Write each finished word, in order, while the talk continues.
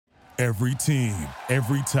Every team,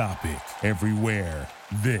 every topic, everywhere.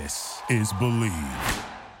 This is Believe.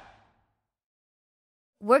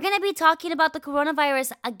 We're going to be talking about the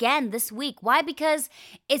coronavirus again this week. Why? Because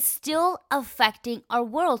it's still affecting our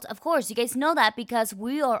world. Of course, you guys know that because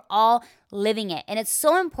we are all living it. And it's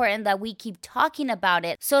so important that we keep talking about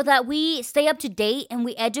it so that we stay up to date and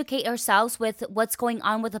we educate ourselves with what's going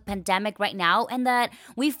on with the pandemic right now and that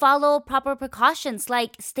we follow proper precautions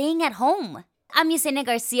like staying at home. I'm Yesenia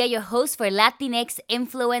Garcia, your host for Latinx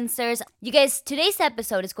Influencers. You guys, today's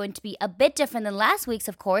episode is going to be a bit different than last week's,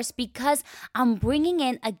 of course, because I'm bringing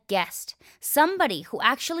in a guest, somebody who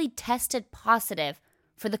actually tested positive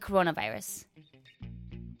for the coronavirus.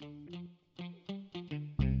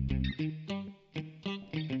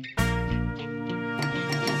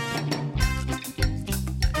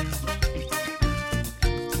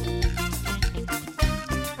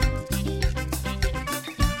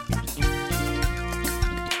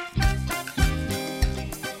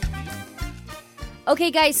 Okay,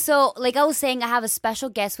 guys, so like I was saying, I have a special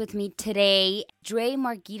guest with me today, Dre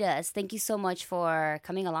Marguitas. Thank you so much for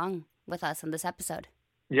coming along with us on this episode.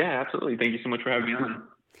 Yeah, absolutely. Thank you so much for having me on.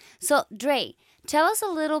 So, Dre, tell us a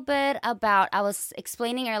little bit about, I was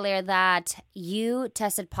explaining earlier that you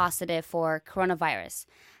tested positive for coronavirus.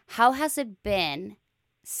 How has it been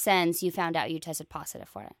since you found out you tested positive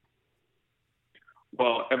for it?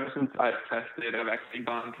 Well, ever since I've tested, I've actually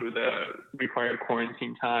gone through the required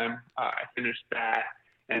quarantine time. I finished that,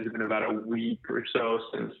 and it's been about a week or so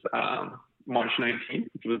since March 19th,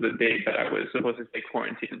 which was the date that I was supposed to stay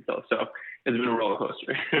quarantined until. So it's been a roller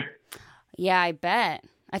coaster. Yeah, I bet.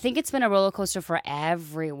 I think it's been a roller coaster for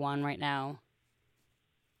everyone right now.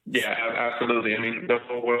 Yeah, absolutely. I mean, the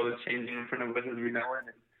whole world is changing in front of us as we know it, and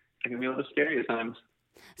it can be a little scary at times.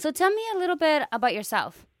 So tell me a little bit about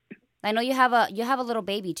yourself. I know you have a little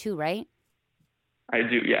baby too, right? I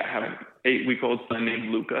do, yeah. I have an 8-week-old son named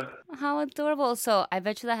Luca. How adorable. So I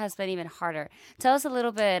bet you that has been even harder. Tell us a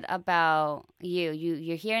little bit about you.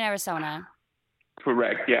 You're here in Arizona.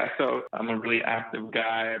 Correct, yeah. So I'm a really active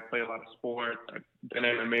guy. I play a lot of sports. I've been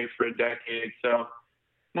MMA for a decade. So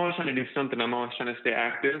I'm always trying to do something. I'm always trying to stay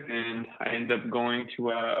active. And I ended up going to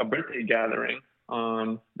a birthday gathering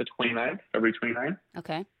on the 29th, February 29th.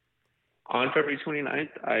 Okay. On February 29th,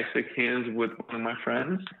 I shook hands with one of my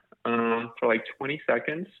friends for like 20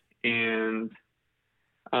 seconds. And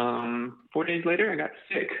 4 days later, I got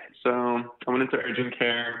sick. So I went into urgent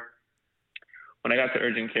care. When I got to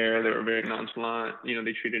urgent care, they were very nonchalant. You know,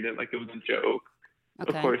 they treated it like it was a joke.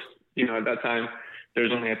 Okay. Of course, you know, at that time, there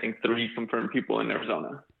was only, I think, 3 confirmed people in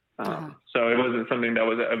Arizona. So it wasn't something that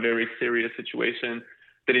was a very serious situation.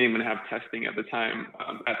 They didn't even have testing at the time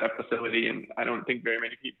at that facility, and I don't think very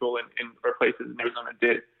many people in or places in Arizona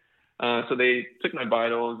did. So they took my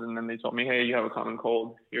vitals, and then they told me, hey, you have a common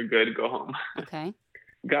cold. You're good. Go home. Okay.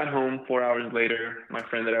 Got home 4 hours later. My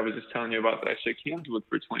friend that I was just telling you about that I shook hands with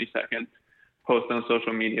for 20 seconds posted on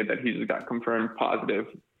social media that he just got confirmed positive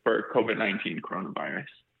for COVID-19 coronavirus.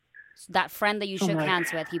 So that friend that you shook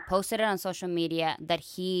hands with, he posted it on social media that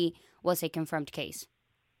he was a confirmed case.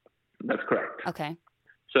 That's correct. Okay.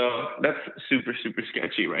 So that's super, super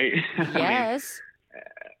sketchy, right? Yes.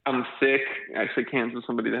 I mean, I'm sick. I shook hands with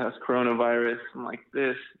somebody that has coronavirus. I'm like,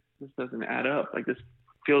 this doesn't add up. Like, this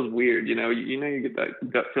feels weird. You know, you get that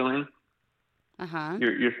gut feeling.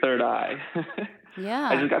 Your third eye. Yeah.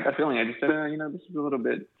 I just got that feeling. I just said, this is a little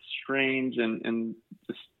bit strange, and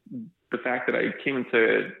just the fact that I came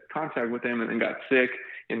into contact with him and then got sick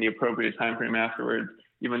in the appropriate time frame afterwards.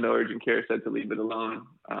 Even though urgent care said to leave it alone,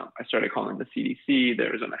 I started calling the CDC, the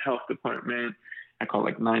Arizona Health Department. I called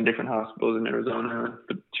like 9 different hospitals in Arizona,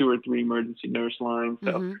 2 or 3 emergency nurse lines.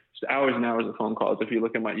 So just hours and hours of phone calls. If you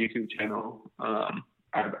look at my YouTube channel, I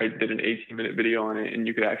did an 18-minute video on it, and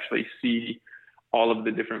you could actually see all of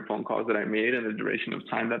the different phone calls that I made and the duration of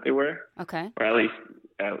time that they were. Okay. Or at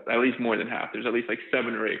least more than half. There's at least like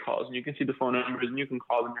 7 or 8 calls, and you can see the phone numbers, and you can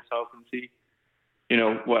call them yourself and see,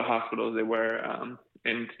 what hospitals they were.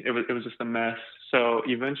 And it was just a mess. So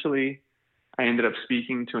eventually I ended up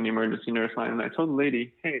speaking to an emergency nurse line, and I told the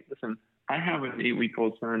lady, hey, listen, I have an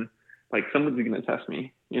 8-week-old son. Like, someone's going to test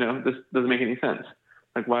me. This doesn't make any sense.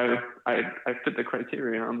 Like, why I fit the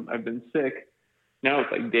criteria. I've been sick. Now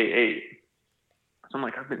it's like day 8. So I'm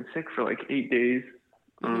like, I've been sick for like 8 days.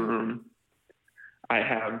 I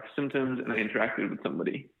have symptoms, and I interacted with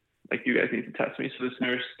somebody. Like, you guys need to test me. So this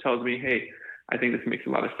nurse tells me, hey, I think this makes a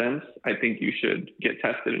lot of sense. I think you should get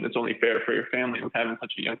tested, and it's only fair for your family with having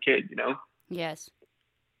such a young kid, Yes.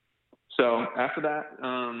 So after that,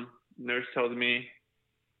 nurse tells me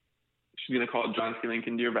she's going to call John C. Link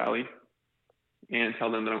in Deer Valley and tell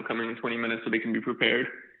them that I'm coming in 20 minutes so they can be prepared.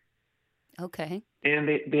 Okay. And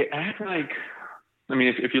they act like, I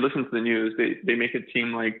mean, if you listen to the news, they make it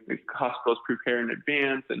seem like the hospitals prepare in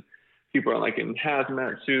advance and people are like in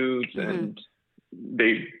hazmat suits and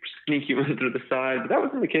they sneak you in through the side. But that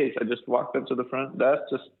wasn't the case. I just walked up to the front desk,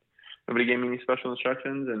 just nobody gave me any special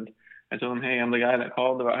instructions. And I told them, hey, I'm the guy that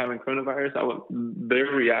called about having coronavirus. Their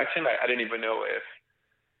reaction, I didn't even know if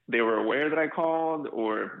they were aware that I called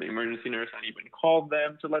or if the emergency nurse had even called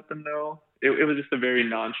them to let them know. It was just a very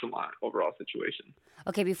nonchalant overall situation.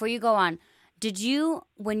 Okay, before you go on,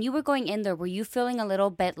 when you were going in there, were you feeling a little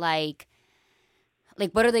bit like,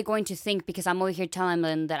 what are they going to think? Because I'm over here telling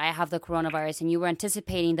them that I have the coronavirus, and you were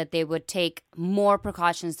anticipating that they would take more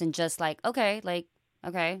precautions than just okay,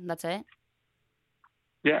 that's it?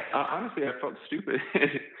 Yeah, honestly, I felt stupid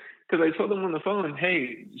because I told them on the phone,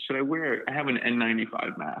 hey, should I wear, I have an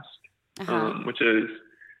N95 mask, which is,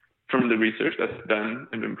 from the research that's done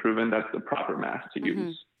and been proven, that's the proper mask to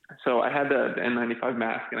use. So I had the N95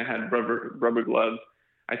 mask and I had rubber gloves.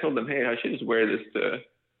 I told them, hey, I should just wear this to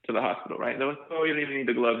the hospital, right? They were like, oh, you don't even need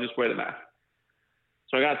the gloves, just wear the mask.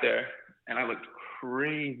 So I got there and I looked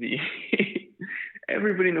crazy.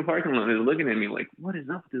 Everybody in the parking lot is looking at me like, what is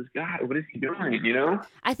up with this guy? What is he doing, you know?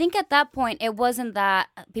 I think at that point, it wasn't that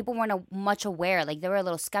people weren't much aware. Like, they were a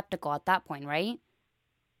little skeptical at that point, right?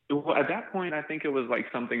 Well, at that point, I think it was like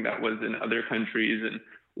something that was in other countries and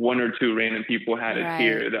one or two random people had it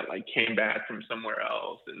here that like came back from somewhere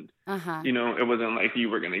else. And, you know, it wasn't like you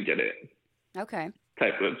were going to get it. Okay.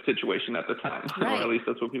 Type of situation at the time. Right. Or at least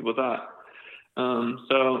that's what people thought.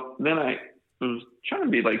 So then I was trying to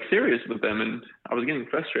be like serious with them and I was getting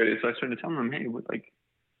frustrated. So I started telling them, hey,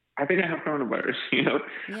 I think I have coronavirus, you know?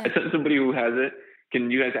 Yeah. I sent somebody who has it.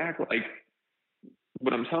 Can you guys act like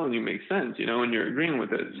what I'm telling you makes sense, you know, and you're agreeing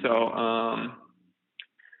with it. So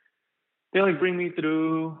they like bring me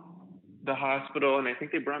through the hospital and I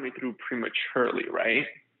think they brought me through prematurely, right?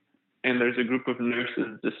 And there's a group of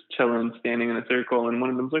nurses just chilling, standing in a circle, and one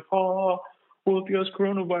of them's like, oh, well, if he has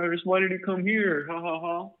coronavirus, why did he come here? Ha ha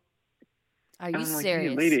ha. Are you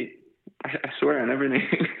serious? Like, hey, lady, I swear on everything.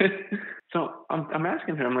 So I'm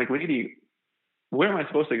asking her, I'm like, lady, where am I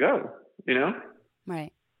supposed to go? You know?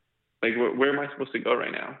 Right. Like, where am I supposed to go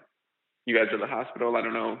right now? You guys are the hospital. I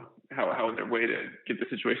don't know how is their way to get the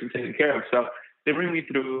situation taken care of. So they bring me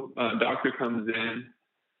through. A doctor comes in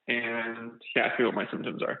and he asks me what my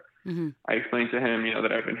symptoms are. I explained to him, you know,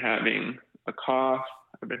 that I've been having a cough.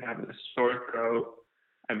 I've been having a sore throat.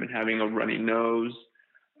 I've been having a runny nose.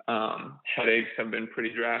 Headaches have been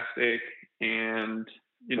pretty drastic. And,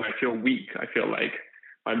 you know, I feel weak. I feel like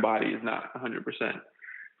my body is not 100%.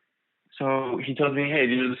 So he tells me, hey,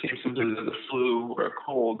 these are the same symptoms as a flu or a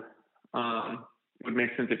cold. It would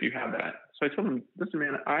make sense if you have that. So I told him, listen,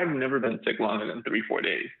 man, I've never been sick longer than 3-4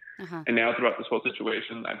 days. And now throughout this whole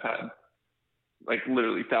situation, I've had like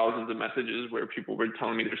literally thousands of messages where people were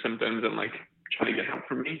telling me their symptoms and like trying to get help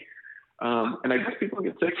from me. And I guess people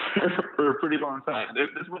get sick for a pretty long time.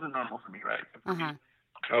 This wasn't normal for me, right?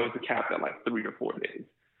 I was capped at like 3 or 4 days.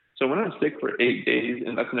 So when I'm sick for 8 days,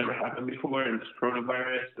 and that's never happened before, and it's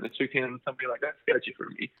coronavirus, and it's chicken, something like that's sketchy for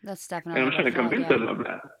me. That's definitely. And I'm trying to convince them of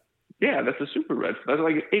that. Yeah, that's a super red flag. That's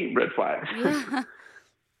like 8 red flags. Yeah.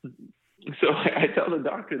 So I tell the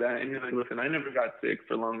doctor that, and he's like, listen, I never got sick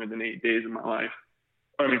for longer than 8 days of my life.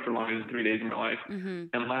 Or I mean, for longer than 3 days of my life.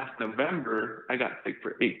 And last November, I got sick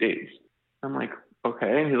for 8 days. I'm like,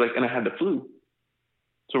 okay. And he's like, and I had the flu.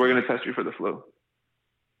 So we're going to test you for the flu.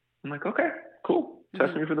 I'm like, okay, cool.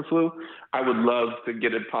 Test me for the flu. I would love to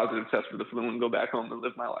get a positive test for the flu and go back home and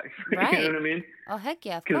live my life. Right. You know what I mean? Oh, heck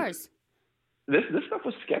yeah, of course. This stuff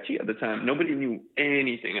was sketchy at the time. Nobody knew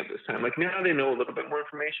anything at this time. Like now they know a little bit more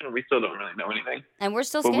information. We still don't really know anything. And we're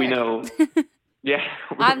still scared. But we know. Yeah.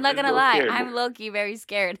 I'm not going to lie. Scared. I'm low-key very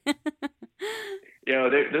scared. Yeah,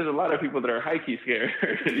 there's a lot of people that are high-key scared.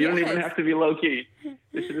 You don't even have to be low-key.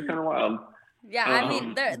 This shit is kind of wild. Yeah, I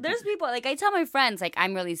mean, there's people, like, I tell my friends, like,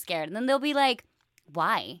 I'm really scared. And then they'll be like,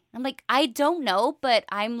 why? I'm like, I don't know, but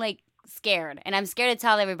I'm, like, scared. And I'm scared to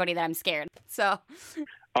tell everybody that I'm scared. So.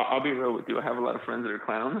 I'll be real with you. I have a lot of friends that are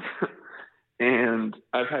clowns. And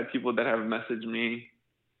I've had people that have messaged me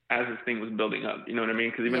as this thing was building up. You know what I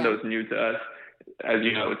mean? Because even though it's new to us, as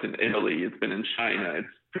you know, it's in Italy, it's been in China, it's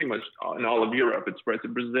pretty much in all of Europe, it's spread to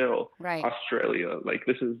Brazil, Australia. Like,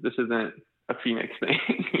 this isn't a Phoenix thing.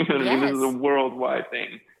 You know what I mean? This is a worldwide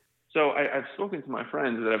thing. So I've spoken to my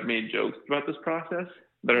friends that have made jokes about this process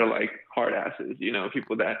that are like hard asses, you know,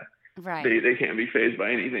 people that they can't be fazed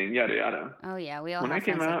by anything, yada, yada. Oh, yeah. We all When have I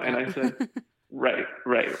came out and I said, right.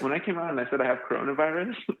 When I came out and I said I have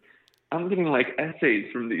coronavirus, I'm getting like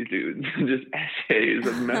essays from these dudes, just essays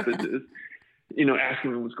of messages.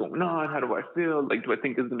 asking me what's going on, how do I feel, like, do I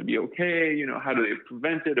think it's going to be okay, how do they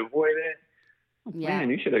prevent it, avoid it? Yeah. Man,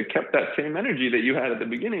 you should have kept that same energy that you had at the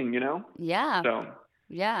beginning, Yeah. So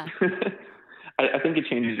Yeah. I think it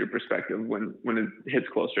changes your perspective when it hits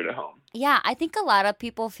closer to home. Yeah, I think a lot of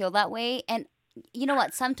people feel that way. And you know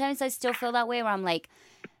what? Sometimes I still feel that way where I'm like,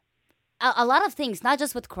 a lot of things, not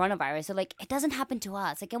just with coronavirus, so like, it doesn't happen to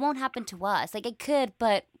us. Like, it won't happen to us. Like, it could,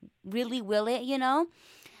 but really will it,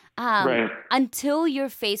 Right. Until you're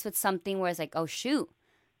faced with something where it's like, oh, shoot,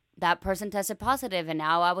 that person tested positive and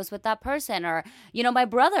now I was with that person. Or, my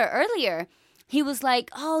brother earlier, he was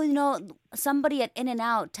like, oh, somebody at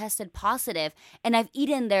In-N-Out tested positive and I've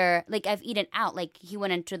eaten there, like I've eaten out. Like he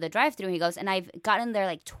went into the drive-thru, he goes, and I've gotten there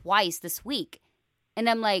like twice this week. And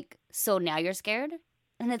I'm like, so now you're scared?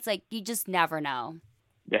 And it's like, you just never know.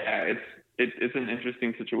 Yeah, it's an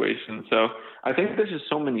interesting situation. So I think there's just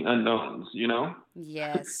so many unknowns,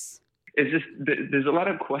 Yes. It's just, there's a lot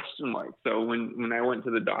of question marks. So when I went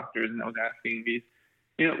to the doctors and I was asking these,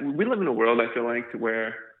 we live in a world, I feel like, to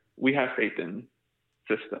where we have faith in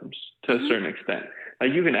systems to a certain extent.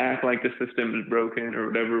 Like, you can act like the system is broken or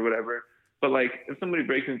whatever. But like, if somebody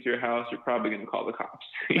breaks into your house, you're probably going to call the cops.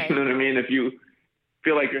 Right. You know what I mean? If you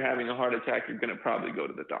feel like you're having a heart attack, you're going to probably go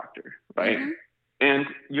to the doctor, right? Mm-hmm. And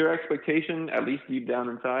your expectation, at least deep down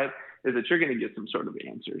inside, is that you're going to get some sort of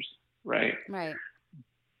answers, right? Right.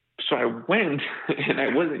 So I went and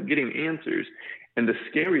I wasn't getting answers. And the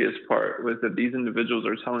scariest part was that these individuals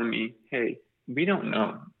are telling me, hey, we don't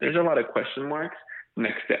know. There's a lot of question marks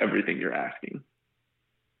next to everything you're asking.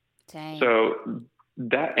 Dang. So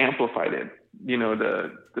that amplified it,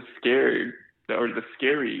 the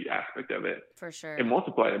scary aspect of it. For sure. It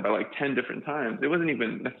multiplied it by like 10 different times. It wasn't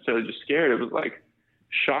even necessarily just scared. It was like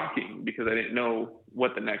shocking because I didn't know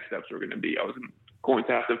what the next steps were going to be. I was going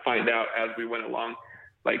to have to find out as we went along.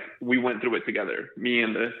 Like, we went through it together, me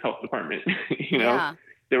and the health department, Yeah.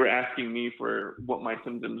 They were asking me for what my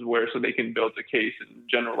symptoms were so they can build a case and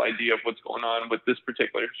general idea of what's going on with this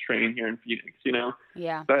particular strain here in Phoenix,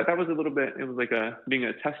 Yeah. But that was a little bit, it was like being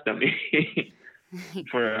a test dummy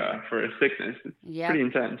for a sickness. It's pretty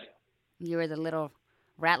intense. You were the little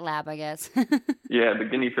rat lab, I guess. Yeah, the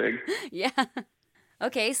guinea pig. Yeah.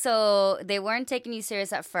 Okay, so they weren't taking you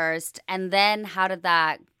serious at first, and then how did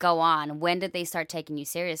that go on? When did they start taking you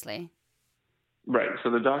seriously? Right. So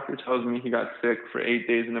the doctor tells me he got sick for 8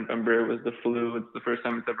 days in November. It was the flu. It's the first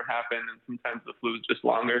time it's ever happened, and sometimes the flu is just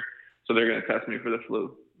longer. So they're going to test me for the flu.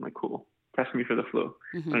 I'm like, cool. Test me for the flu.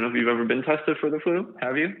 Mm-hmm. I don't know if you've ever been tested for the flu.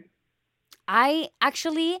 Have you? I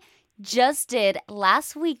actually just did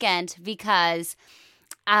last weekend because,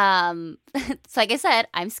 it's like I said,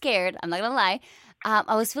 I'm scared. I'm not going to lie.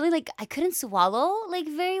 I was feeling like I couldn't swallow like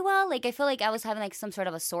very well. Like, I feel like I was having like some sort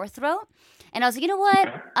of a sore throat. And I was like, you know what?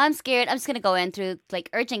 Okay. I'm scared. I'm just going to go in through like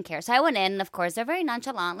urgent care. So I went in, and of course, they're very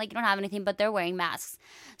nonchalant. Like, you don't have anything, but they're wearing masks.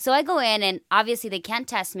 So I go in, and obviously they can't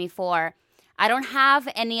test me for, I don't have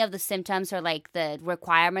any of the symptoms or like the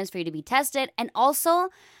requirements for you to be tested. And also,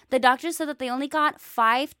 the doctor said that they only got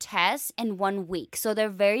 5 tests in 1 week. So they're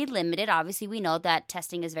very limited. Obviously, we know that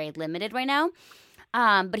testing is very limited right now.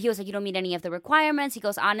 But he was like, you don't meet any of the requirements. He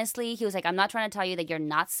goes, honestly, he was like, I'm not trying to tell you that you're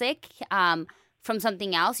not sick from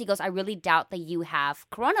something else. He goes, I really doubt that you have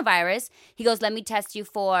coronavirus. He goes, let me test you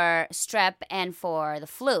for strep and for the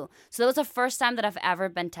flu. So that was the first time that I've ever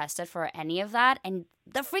been tested for any of that. And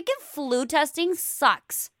the freaking flu testing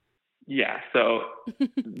sucks. Yeah. So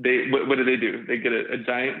what do? They get a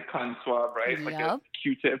giant cotton swab, right? Yep. Like a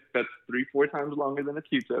Q-tip that's 3-4 times longer than a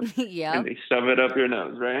Q-tip. Yep. And they shove it up your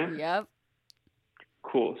nose, right? Yep.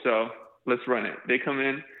 Cool. So let's run it. They come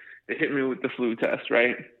in, they hit me with the flu test,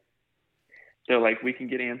 right? They're like, we can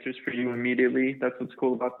get answers for you immediately. That's what's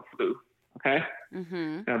cool about the flu. Okay.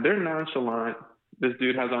 Mm-hmm. Now they're nonchalant. This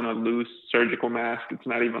dude has on a loose surgical mask. It's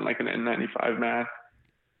not even like an N95 mask.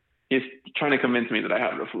 He's trying to convince me that I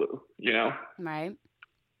have the flu, Right.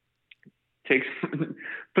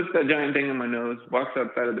 Puts that giant thing in my nose, walks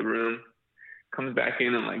outside of the room, comes back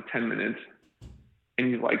in like 10 minutes.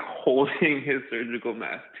 And he's like holding his surgical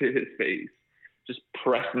mask to his face, just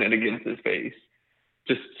pressing it against his face,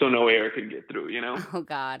 just so no air could get through, Oh,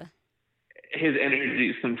 God. His energy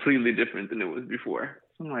is completely different than it was before.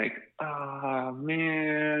 So I'm like, oh,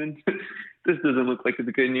 man, this doesn't look like it's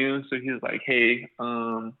good news. So he's like, hey,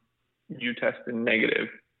 you tested negative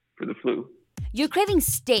for the flu. You're craving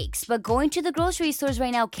steaks, but going to the grocery stores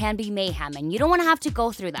right now can be mayhem, and you don't want to have to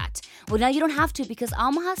go through that. Well, now you don't have to because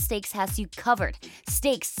Omaha Steaks has you covered.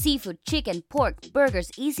 Steaks, seafood, chicken, pork, burgers,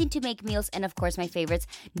 easy-to-make meals, and of course my favorites,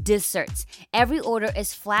 desserts. Every order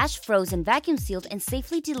is flash frozen, vacuum sealed, and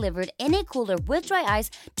safely delivered in a cooler with dry ice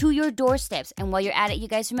to your doorsteps. And while you're at it, you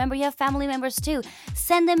guys remember you have family members too.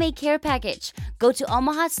 Send them a care package. Go to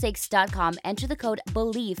omahasteaks.com, enter the code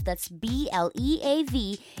BELIEVE, that's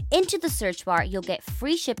BLEAV, into the search bar. You'll get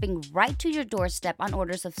free shipping right to your doorstep on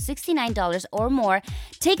orders of $69 or more.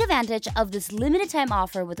 Take advantage of this limited time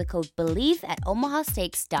offer with the code BELIEVE at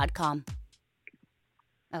omahasteaks.com.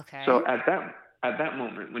 Okay. So at that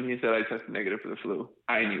moment, when he said I tested negative for the flu,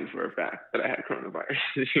 I knew for a fact that I had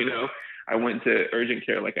coronavirus. I went to urgent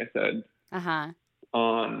care, like I said,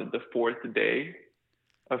 on the fourth day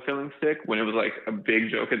of feeling sick, when it was like a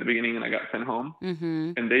big joke at the beginning and I got sent home.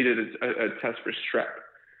 Mm-hmm. And they did a test for strep.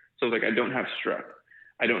 So I was like, I don't have strep.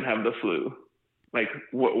 I don't have the flu. Like,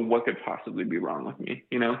 what could possibly be wrong with me,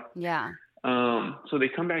 Yeah. So they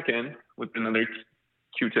come back in with another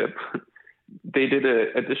Q-tip. They did an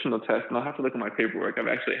additional test, and I'll have to look at my paperwork. I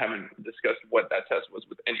actually haven't discussed what that test was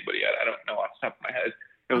with anybody yet. I don't know off the top of my head.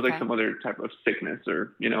 It was like some other type of sickness,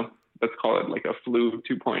 or, let's call it like a flu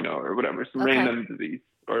 2.0 or whatever. Some random disease,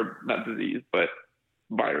 or not disease, but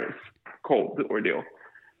virus, cold ordeal.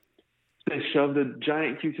 They shoved a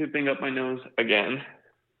giant Q-tip thing up my nose again.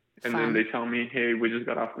 And then they tell me, hey, we just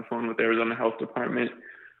got off the phone with Arizona Health Department.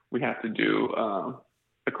 We have to do a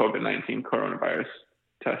COVID-19 coronavirus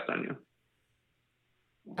test on you.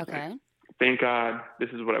 Okay. Like, thank God, this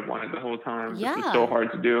is what I've wanted the whole time. Yeah. This was so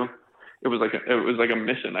hard to do. It was like a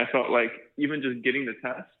mission. I felt like even just getting the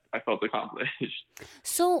test, I felt accomplished.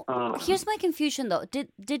 So here's my confusion though.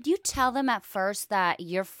 Did you tell them at first that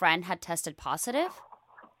your friend had tested positive?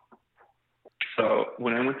 So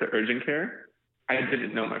when I went to urgent care, I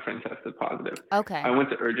didn't know my friend tested positive. Okay. I went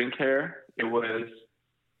to urgent care. It was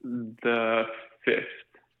the 5th.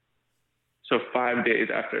 So 5 days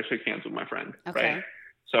after I shook hands with my friend. Okay. Right?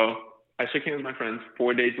 So I shook hands with my friend.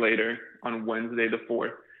 4 days later, on Wednesday the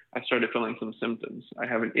 4th, I started feeling some symptoms. I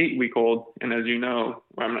have an 8-week-old, and as you know,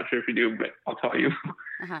 well, I'm not sure if you do, but I'll tell you,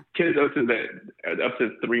 kids up to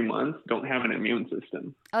 3 months don't have an immune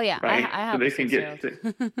system. Oh yeah, right? I have. So they can get sick.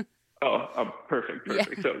 Perfect. Yeah.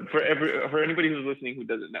 So for anybody who's listening who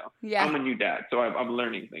doesn't know, I'm a new dad, so I'm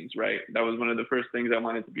learning things, right? That was one of the first things I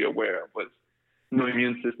wanted to be aware of was no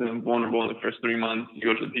immune system, vulnerable in the first 3 months. You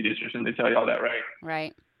go to the pediatrician, they tell you all that, right?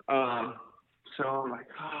 Right. So I'm like,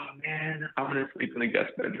 oh man, I'm gonna sleep in the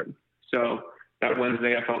guest bedroom. So that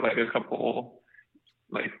Wednesday, I felt like a couple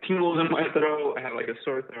like tingles in my throat. I had like a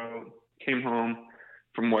sore throat. Came home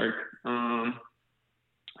from work.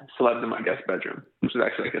 Slept in my guest bedroom, which is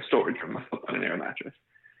actually like a storage room. I slept on an air mattress.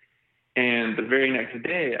 And the very next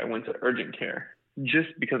day, I went to urgent care just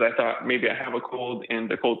because I thought maybe I have a cold and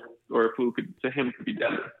the cold or a flu could be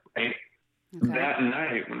deadly, right? Okay. That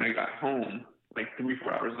night when I got home, like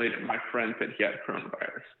 3-4 hours later, my friend said he had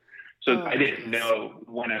coronavirus. So I didn't know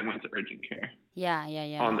when I went to urgent care. Yeah.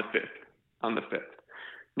 On the 5th.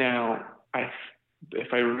 Now,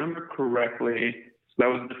 if I remember correctly, so that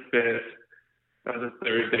was the 5th. That was a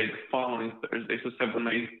Thursday, the following Thursday, so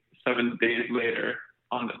 7 days later,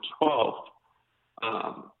 on the 12th,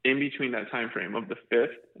 in between that time frame of the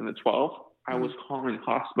 5th and the 12th, I was calling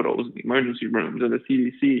hospitals, the emergency rooms, and the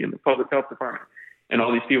CDC, and the public health department, and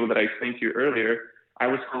all these people that I explained to you earlier. I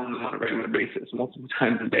was calling them on a regular basis, multiple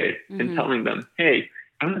times a day, and telling them, hey,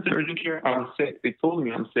 I'm at the urgent care, I was sick. They told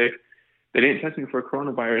me I'm sick. They didn't test me for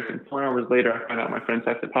coronavirus, and 4 hours later, I found out my friend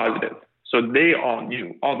tested positive. So they all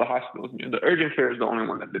knew. All the hospitals knew. The urgent care is the only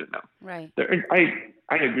one that didn't know. Right.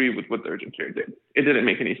 I agree with what the urgent care did. It didn't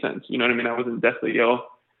make any sense. You know what I mean? I wasn't deathly ill.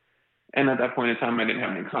 And at that point in time, I didn't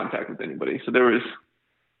have any contact with anybody. So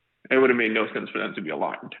it would have made no sense for them to be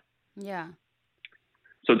alarmed. Yeah.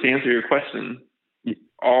 So to answer your question,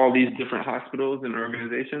 all these different hospitals and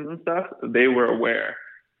organizations and stuff, they were aware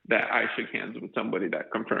that I shook hands with somebody that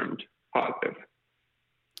confirmed positive.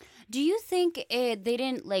 Do you think they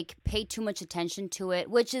didn't pay too much attention to it,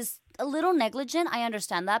 which is a little negligent? I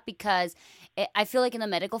understand that because I feel like in the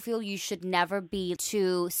medical field, you should never be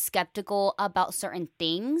too skeptical about certain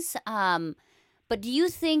things. But do you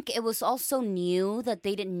think it was also new that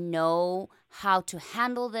they didn't know how to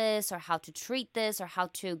handle this or how to treat this or how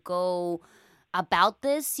to go about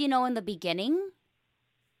this, in the beginning?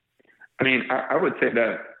 I mean, I would say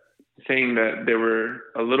that saying that they were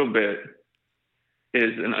a little bit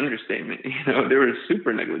is an understatement. They were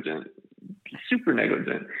super negligent.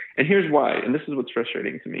 And here's why, and this is what's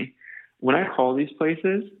frustrating to me. When I call these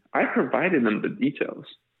places, I provided them the details,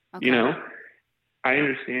 okay. I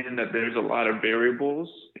understand that there's a lot of variables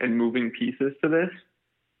and moving pieces to this,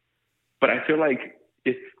 but I feel like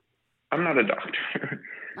if I'm not a doctor,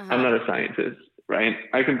 I'm not a scientist, right?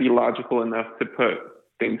 I can be logical enough to put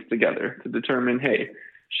things together to determine, hey,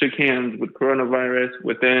 shook hands with coronavirus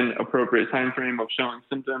within appropriate time frame of showing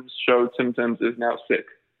symptoms, showed symptoms, is now sick.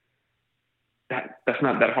 That's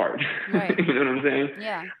not that hard. Right. You know what I'm saying?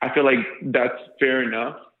 Yeah. I feel like that's fair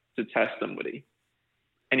enough to test somebody,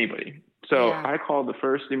 anybody. So Yeah. I called the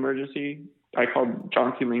first emergency. I called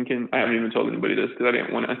John C. Lincoln. I haven't even told anybody this because I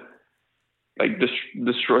didn't want to like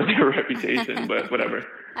destroy their reputation, but whatever.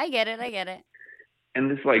 I get it. And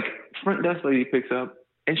this like front desk lady picks up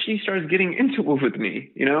and she starts getting into it with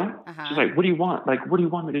me, you know? She's like, what do you want? Like, what do you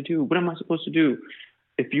want me to do? What am I supposed to do?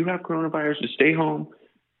 If you have coronavirus, just stay home.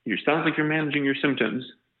 It sounds like you're managing your symptoms.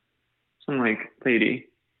 So I'm like, lady,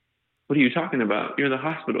 what are you talking about? You're in the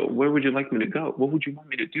hospital. Where would you like me to go? What would you want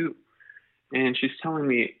me to do? And she's telling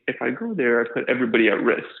me if I go there, I put everybody at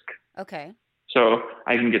risk. Okay. So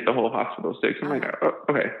I can get the whole hospital sick. So I'm like, oh,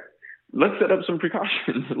 okay, let's set up some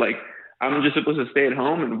precautions. Like, I'm just supposed to stay at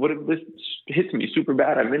home. And what if this hits me super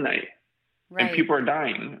bad at midnight? Right. And people are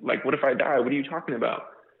dying? Like, what if I die? What are you talking about?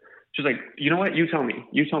 She's like, you know what? You tell me.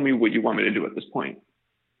 You tell me what you want me to do at this point.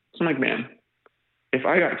 So I'm like, man, if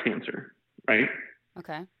I got cancer, right?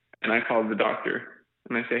 Okay. And I called the doctor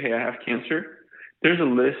and I say, hey, I have cancer. There's a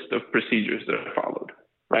list of procedures that are followed,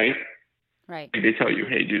 right? Right. Like they tell you,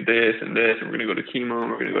 hey, do this and this, and we're going to go to chemo,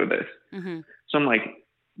 and we're going to go to this. Mm-hmm. So I'm like,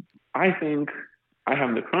 I think I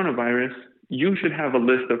have the coronavirus. You should have a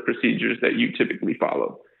list of procedures that you typically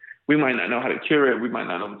follow. We might not know how to cure it. We might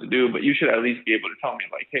not know what to do, but you should at least be able to tell me,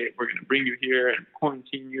 like, hey, we're going to bring you here and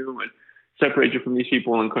quarantine you and separate you from these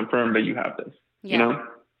people and confirm that you have this, you know?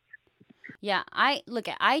 Yeah,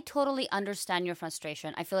 I totally understand your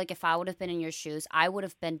frustration. I feel like if I would have been in your shoes, I would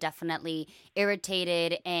have been definitely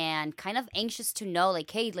irritated and kind of anxious to know, like,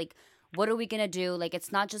 hey, like, what are we going to do? Like,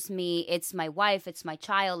 it's not just me, it's my wife, it's my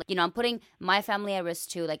child. You know, I'm putting my family at risk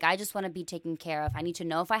too. Like, I just want to be taken care of. I need to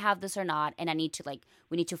know if I have this or not. And I need to, like,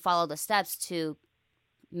 we need to follow the steps to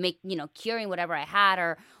make, you know, curing whatever I had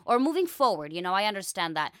or moving forward. You know, I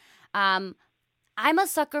understand that. I'm a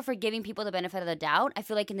sucker for giving people the benefit of the doubt. I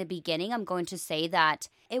feel like in the beginning, I'm going to say that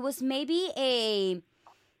it was maybe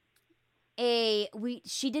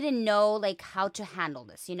she didn't know like how to handle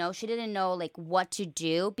this, you know? She didn't know like what to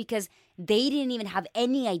do because they didn't even have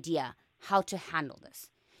any idea how to handle this.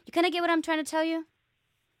 You kind of get what I'm trying to tell you?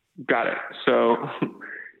 Got it. So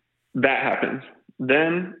that happens.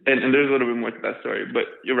 Then, and there's a little bit more to that story, but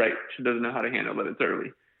you're right. She doesn't know how to handle it. It's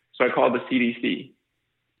early. So I called the CDC.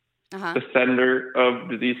 The Center of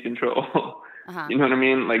Disease Control. You know what I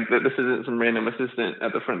mean? Like this isn't some random assistant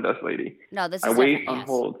at the front desk lady. No, this is I wait on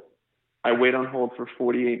hold. I wait on hold for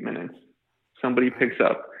 48 minutes. Somebody picks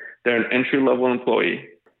up. They're an entry-level employee,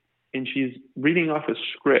 and she's reading off a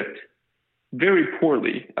script, very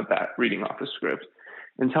poorly at that, reading off a script,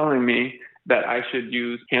 and telling me that I should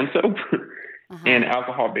use hand soap and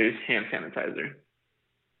alcohol-based hand sanitizer.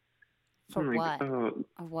 For what? Or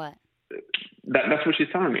what? That's what she's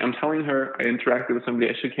telling me. I'm telling her I interacted with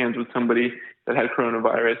somebody. I shook hands with somebody that had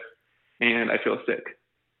coronavirus, and I feel sick.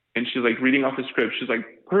 And she's like reading off the script. She's like,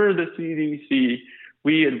 per the CDC,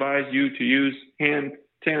 we advise you to use hand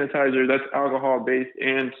sanitizer that's alcohol-based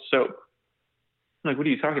and soap. I'm like, what are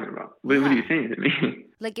you talking about? What are you saying to me?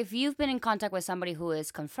 Like, if you've been in contact with somebody who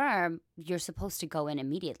is confirmed, you're supposed to go in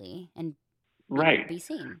immediately and be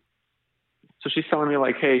seen. So she's telling me,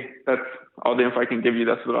 like, hey, that's all the info I can give you.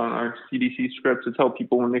 That's what on our CDC script to tell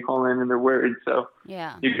people when they call in and they're worried. So you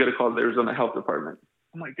got to call the Arizona Health Department.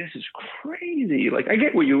 I'm like, this is crazy. Like, I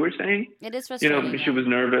get what you were saying. It is frustrating. You know, she was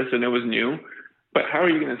nervous and it was new. But how are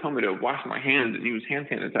you going to tell me to wash my hands and use hand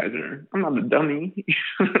sanitizer? I'm not a dummy. You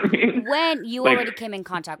know what I mean? When you already came in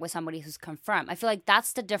contact with somebody who's confirmed. I feel like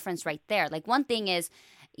that's the difference right there. Like, one thing is,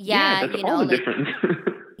 that's you know, all the like, difference.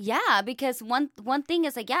 Yeah, because one thing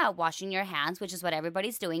is like, washing your hands, which is what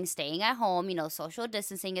everybody's doing, staying at home, you know, social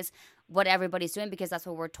distancing is what everybody's doing because that's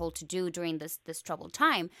what we're told to do during this troubled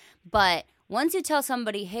time. But once you tell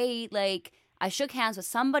somebody, hey, like, I shook hands with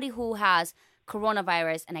somebody who has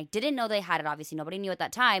coronavirus and I didn't know they had it, obviously nobody knew at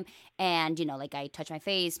that time, and, you know, like, I touch my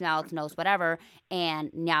face, mouth, nose, whatever,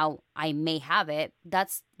 and now I may have it,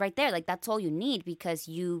 that's right there. Like, that's all you need because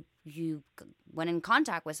you went in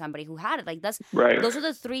contact with somebody who had it. Like, that's those are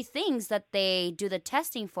the three things that they do the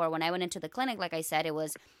testing for. When I went into the clinic, like I said, it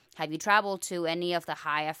was, have you traveled to any of the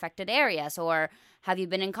high affected areas, or have you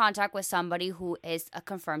been in contact with somebody who is a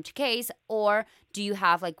confirmed case, or do you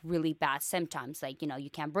have like really bad symptoms, like, you know,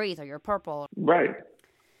 you can't breathe or you're purple.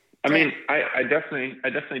 I mean, I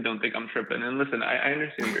definitely don't think I'm tripping. And listen, I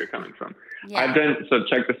understand where you're coming from. Yeah. So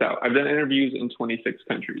check this out. I've done interviews in 26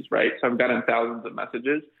 countries, right? So I've gotten thousands of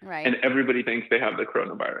messages, Right. and everybody thinks they have the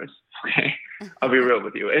coronavirus. Okay, I'll be real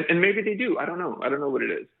with you, and maybe they do. I don't know what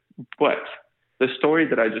it is. But the story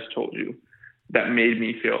that I just told you that made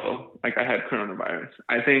me feel like I had coronavirus,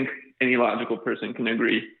 I think any logical person can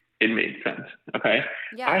agree it made sense. Okay,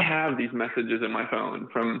 Yeah. I have these messages in my phone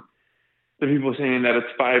from the people saying that it's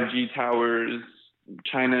 5G towers,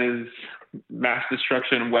 China's mass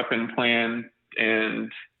destruction weapon plan,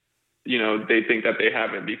 and they think that they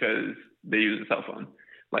have it because they use a cell phone.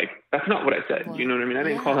 Like, that's not what I said. You know what I mean? I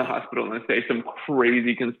didn't call the hospital and say some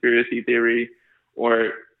crazy conspiracy theory,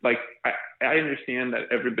 or like, I understand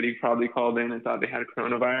that everybody probably called in and thought they had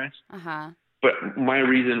coronavirus. But my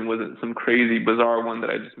reason wasn't some crazy, bizarre one that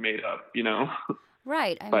I just made up,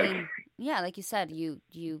 Right. I mean, yeah, like you said, you.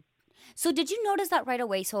 So did you notice that right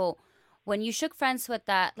away? So when you shook hands with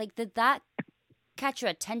that, like, did that catch your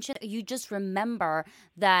attention? You just remember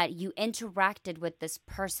that you interacted with this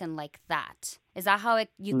person like that? Is that how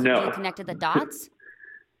you connected the dots?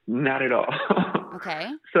 Not at all. Okay.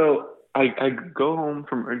 So I go home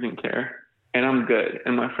from urgent care and I'm good.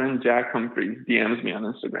 And my friend Jack Humphreys DMs me on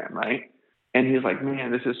Instagram, right? And he's like,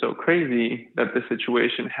 man, this is so crazy that this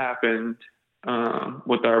situation happened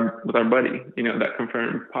with our buddy, that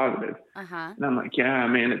confirmed positive. And I'm like, yeah,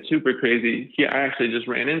 man, it's super crazy. I actually just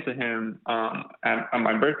ran into him on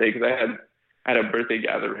my birthday, because I had a birthday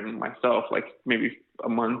gathering myself, like maybe a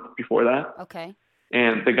month before that. Okay.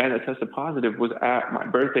 And the guy that tested positive was at my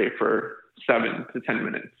birthday for 7 to 10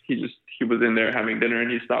 minutes. He was in there having dinner,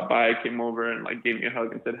 and he stopped by, came over, and like gave me a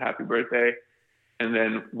hug and said happy birthday, and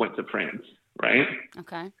then went to France, right?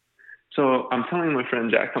 Okay. So I'm telling my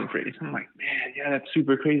friend Jack Humphreys, I'm like, man, yeah, that's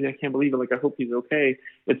super crazy. I can't believe it. Like, I hope he's okay.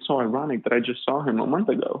 It's so ironic that I just saw him a month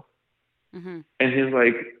ago. And he's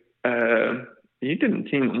like, you didn't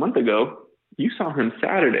see him a month ago. You saw him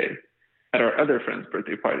Saturday at our other friend's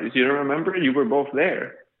birthday parties. You don't remember? You were both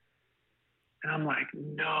there. And I'm like,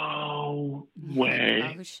 no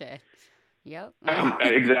way. Oh, shit. Yep.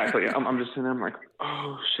 Exactly. I'm just sitting there. I'm like,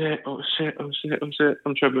 oh, shit.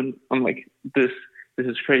 I'm tripping. I'm like, this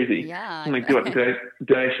is crazy. Yeah. I'm like,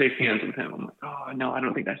 did I shake hands with him? I'm like, oh, no, I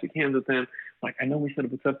don't think I shook hands with him. Like, I know we said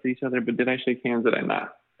what's up to each other, but did I shake hands? Did I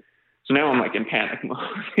not? So now I'm like in panic mode.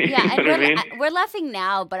 Yeah, and we're laughing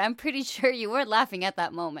now, but I'm pretty sure you weren't laughing at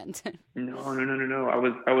that moment. No. I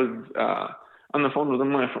was on the phone with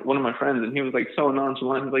one of my friends, and he was like so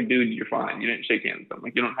nonchalant. He's like, dude, you're fine. You didn't shake hands. I'm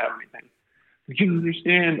like, you don't have anything. Like, you don't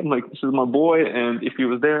understand. I'm like, this is my boy, and if he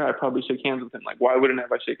was there, I'd probably shake hands with him. Like, why wouldn't I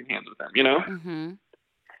have shaken hands with him,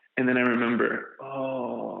 And then I remember,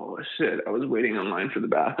 oh, shit, I was waiting in line for the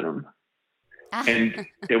bathroom. And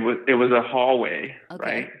it was a hallway,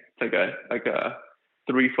 right? It's like a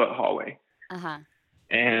 3-foot hallway.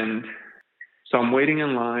 And so I'm waiting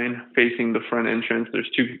in line facing the front entrance. There's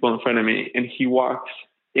 2 people in front of me, and he walks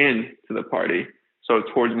in to the party, so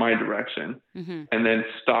towards my direction, and then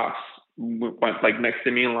stops, like next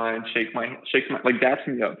to me in line, shakes my like daps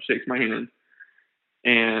me up, shakes my hand,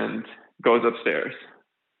 and goes upstairs.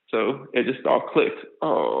 So it just all clicked.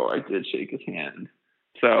 Oh, I did shake his hand.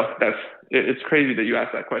 So it's crazy that you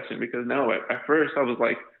asked that question, because at first I was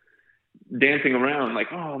like dancing around,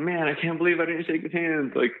 like, oh man, I can't believe I didn't shake his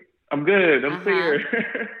hand. Like, I'm good, I'm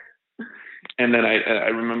clear. And then I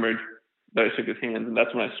remembered that I shook his hand, and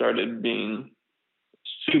that's when I started being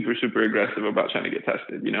super, super aggressive about trying to get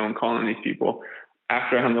tested, and calling these people.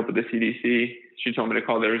 After I hung up with the CDC, she told me to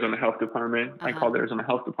call the Arizona Health Department. I called the Arizona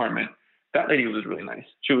Health Department. That lady was really nice.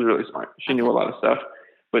 She was really smart. She knew a lot of stuff,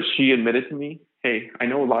 but she admitted to me, hey, I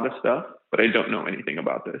know a lot of stuff, but I don't know anything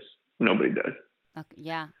about this. Nobody does. Okay,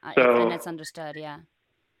 yeah. So, and it's understood, yeah.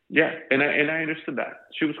 Yeah, and I understood that.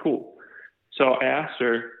 She was cool. So I asked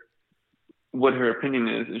her what her opinion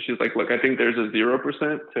is, and she's like, look, I think there's a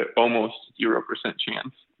 0% to almost 0%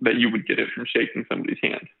 chance that you would get it from shaking somebody's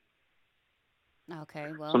hand.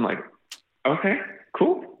 Okay, well. So I'm like, okay,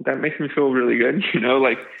 cool. That makes me feel really good.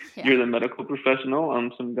 You're the medical professional.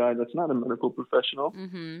 I'm some guy that's not a medical professional.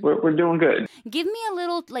 We're doing good. Give me a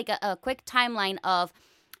little, like a quick timeline of,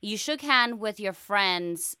 you shook hands with your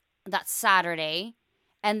friends that Saturday,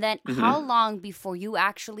 and then how long before you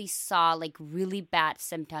actually saw like really bad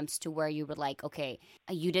symptoms to where you were like, okay,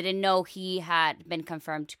 you didn't know he had been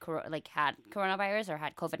confirmed had coronavirus or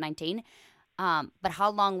had COVID-19, but how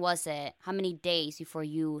long was it? How many days before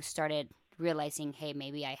you started realizing, hey,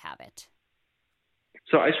 maybe I have it?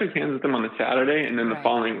 So I shook hands with them on the Saturday, and then the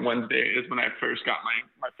following Wednesday is when I first got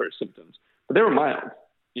my first symptoms. But they were mild,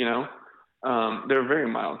 they were very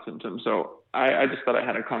mild symptoms. So I just thought I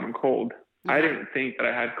had a common cold. I Uh-huh. didn't think that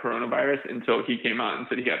I had coronavirus until he came out and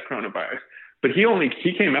said he had coronavirus. But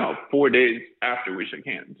he came out 4 days after we shook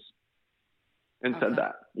hands and said Okay.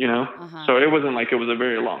 that, you know? Uh-huh. So it wasn't like it was a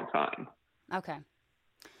very long time. Okay.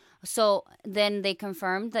 So then they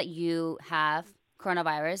confirmed that you have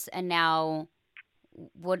coronavirus, and now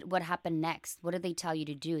what happened next? What did they tell you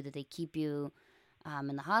to do? Did they keep you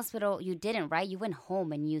in the hospital? You didn't, right? You went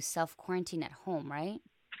home and you self-quarantined at home, right?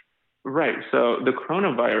 Right. So the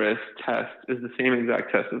coronavirus test is the same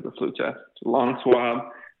exact test as the flu test. Long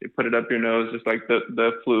swab, they put it up your nose just like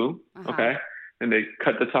the flu, Uh-huh. okay? And they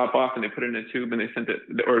cut the top off and they put it in a tube and they sent it,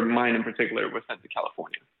 or mine in particular, was sent to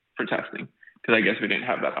California for testing because I guess we didn't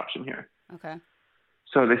have that option here. Okay.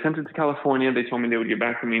 So they sent it to California. They told me they would get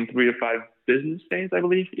back to me in 3 to 5 business days, I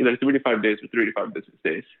believe, either 3 to 5 days or 3 to 5 business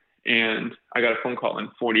days. And I got a phone call in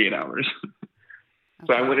 48 hours.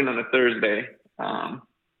 So I went in on a Thursday.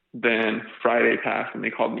 Then Friday passed and they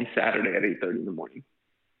called me Saturday at 8:30 in the morning.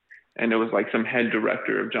 And it was like some head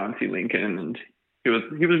director of John C. Lincoln, and he was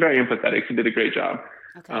very empathetic. He did a great job.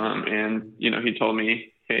 Okay. And he told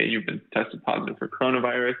me, hey, you've been tested positive for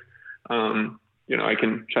coronavirus. I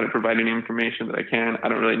can try to provide any information that I can. I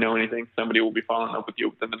don't really know anything. Somebody will be following up with you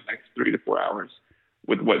within the next 3 to 4 hours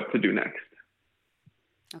with what to do next.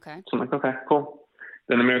 Okay. So I'm like, okay, cool.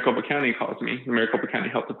 Then the Maricopa County calls me. The Maricopa County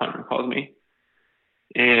Health Department calls me.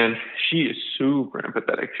 And she is super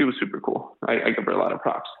empathetic. She was super cool. I give her a lot of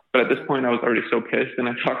props. But at this point, I was already so pissed. And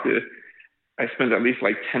I spent at least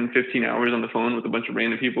like 10, 15 hours on the phone with a bunch of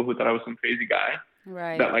random people who thought I was some crazy guy.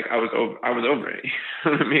 Right. That like I was over it. You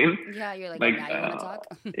know what I mean? Yeah, you're like, Like, now you want to talk?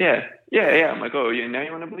 yeah. I'm like, oh yeah, now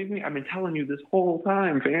you want to believe me? I've been telling you this whole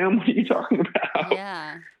time, fam. What are you talking about?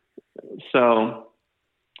 Yeah. So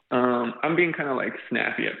I'm being kind of like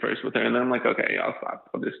snappy at first with her, and then I'm like, okay, I'll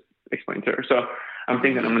stop. I'll just explain to her. So I'm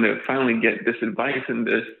thinking I'm going to finally get this advice and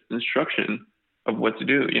this instruction of what to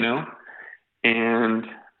do, and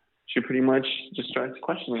she pretty much just starts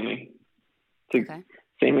questioning me. Okay.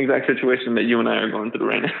 Same exact situation that you and I are going through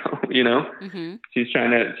right now, Mm-hmm. She's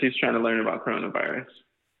trying to learn about coronavirus.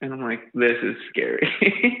 And I'm like, this is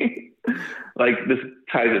scary. Like this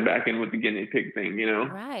ties it back in with the guinea pig thing,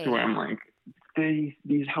 Right. to where I'm like,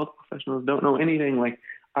 these health professionals don't know anything. Like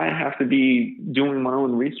I have to be doing my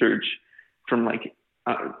own research from like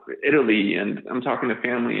Italy, and I'm talking to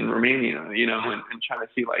family in Romania, and trying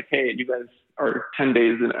to see like, hey, you guys are 10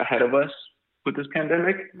 days ahead of us with this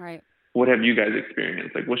pandemic. Right. What have you guys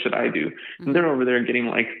experienced? Like, what should I do? Mm-hmm. And they're over there getting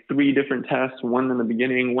like 3 different tests, one in the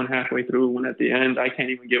beginning, one halfway through, one at the end. I can't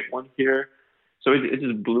even get one here. So it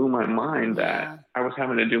just blew my mind that I was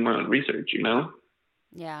having to do my own research,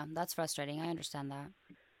 Yeah, that's frustrating. I understand that.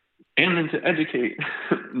 And then to educate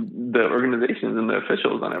the organizations and the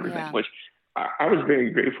officials on everything, which I was very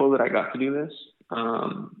grateful that I got to do this.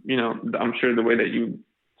 I'm sure the way that you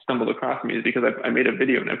stumbled across me is because I made a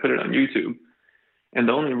video and I put it on YouTube. And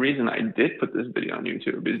the only reason I did put this video on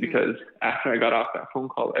YouTube is because after I got off that phone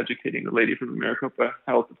call educating the lady from the Maricopa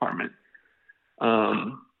Health Department,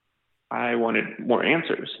 I wanted more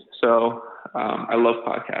answers. So I love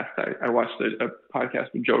podcasts. I watched a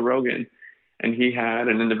podcast with Joe Rogan, and he had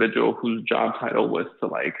an individual whose job title was to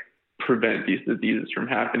like prevent these diseases from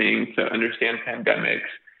happening, to understand pandemics,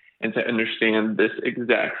 and to understand this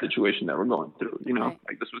exact situation that we're going through. Right.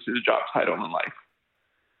 Like this was his job title in life.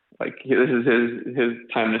 Like this is his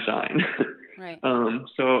time to shine. Right.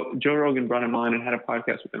 So Joe Rogan brought him on and had a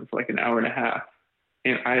podcast with him for like an hour and a half.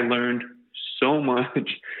 And I learned so much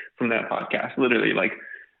from that podcast. Literally like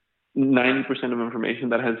 90% of information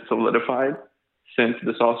that has solidified since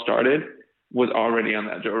this all started was already on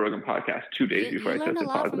that Joe Rogan podcast 2 days before I tested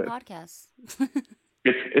positive. You learned a lot from podcasts.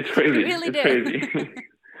 It's crazy. You really it's did. Crazy.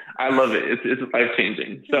 I love it. It's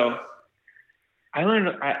life-changing. So I learned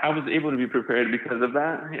I was able to be prepared because of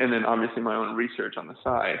that, and then obviously my own research on the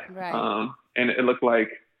side. Right. And it looked like,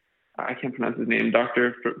 I can't pronounce his name,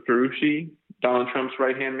 Dr. Fauci, Donald Trump's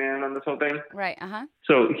right-hand man on this whole thing. Right, uh-huh.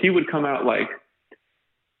 So he would come out like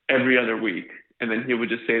every other week, and then he would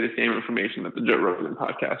just say the same information that the Joe Rogan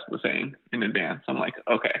podcast was saying in advance. I'm like,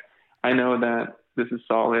 okay, I know that this is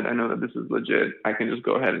solid. I know that this is legit. I can just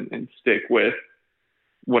go ahead and stick with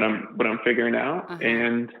what I'm figuring out,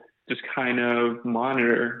 and just kind of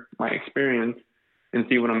monitor my experience and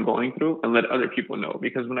see what I'm going through and let other people know.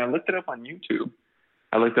 Because when I looked it up on YouTube,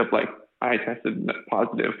 I looked up like I tested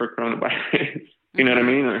positive for coronavirus, you know what I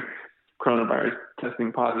mean? Or coronavirus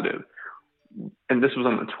testing positive. And this was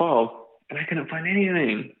on the 12th, and I couldn't find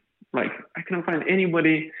anything. Like I couldn't find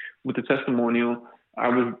anybody with a testimonial. I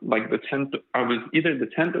was like I was either the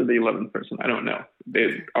 10th or the 11th person. I don't know.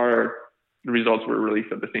 the results were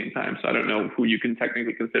released at the same time. So I don't know who you can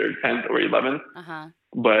technically consider 10th or 11th. Uh-huh.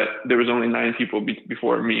 But there was only 9 people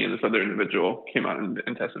before me and this other individual came out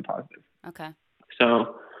and tested positive. Okay.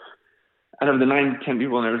 So out of the 10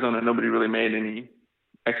 people in Arizona, nobody really made any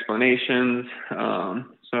explanations.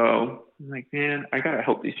 So I'm like, man, I got to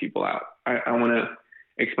help these people out. I want to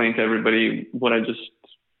explain to everybody what I just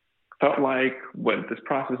felt like, what this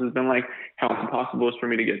process has been like, how impossible it is for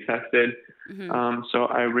me to get tested. Mm-hmm. So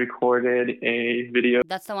I recorded a video.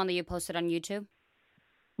 That's the one that you posted on YouTube?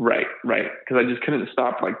 Right. Because I just couldn't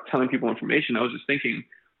stop like telling people information. I was just thinking,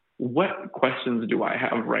 what questions do I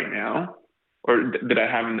have right now, or did I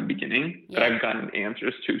have in the beginning that I've gotten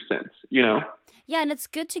answers to since, you know? Yeah, and it's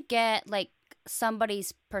good to get like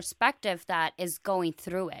somebody's perspective that is going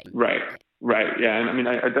through it. Right. Yeah, and I mean,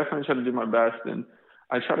 I definitely try to do my best, and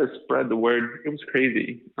I try to spread the word. It was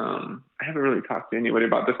crazy. I haven't really talked to anybody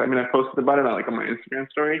about this. I mean, I posted about it on my Instagram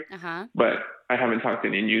story, but I haven't talked to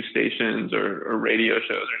any news stations or radio shows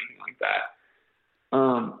or anything like that.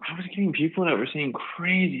 I was getting people that were saying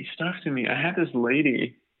crazy stuff to me. I had this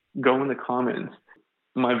lady go in the comments,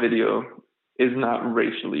 my video is not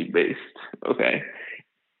racially based, okay?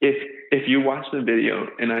 If you watch the video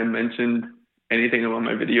and I mentioned anything about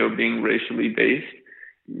my video being racially based,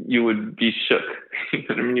 you would be shook. You know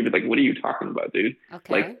what I mean? You'd be like, what are you talking about, dude?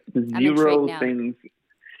 Okay. Like zero things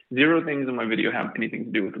in my video have anything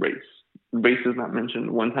to do with race. Race is not mentioned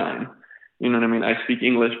one time. You know what I mean? I speak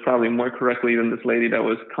English probably more correctly than this lady that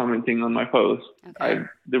was commenting on my post. Okay.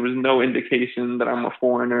 There was no indication that I'm a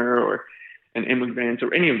foreigner or an immigrant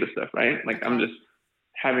or any of this stuff, right? Like I'm just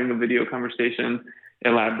having a video conversation,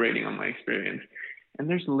 elaborating on my experience. And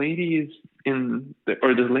there's ladies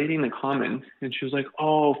this lady in the comments, and she was like,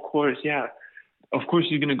 oh, of course, yeah. Of course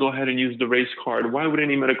he's going to go ahead and use the race card. Why would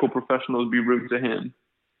any medical professionals be rude to him?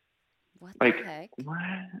 What the heck? What?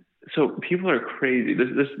 So people are crazy.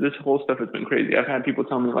 This whole stuff has been crazy. I've had people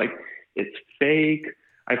tell me like it's fake.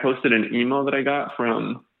 I posted an email that I got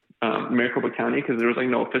from Maricopa County because there was like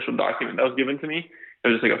no official document that was given to me. It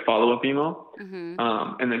was just like a follow-up email.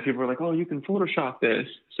 Mm-hmm. And then people were like, oh, you can Photoshop this.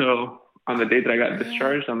 So on the day that I got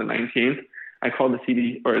discharged on the 19th, I called the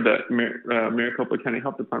CD or the Maricopa County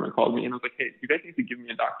Health Department called me and I was like, hey, you guys need to give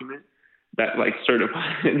me a document that like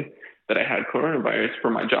certified that I had coronavirus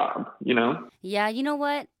for my job, you know? Yeah, you know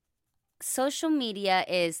what? Social media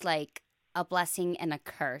is like a blessing and a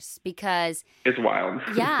curse because it's wild.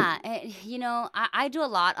 Yeah. You know, I do a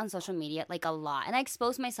lot on social media, like a lot. And I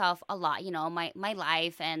expose myself a lot, you know, my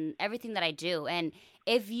life and everything that I do. And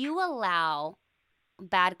if you allow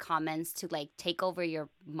bad comments to like take over your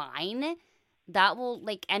mind, that will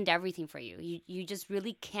like end everything for you. You just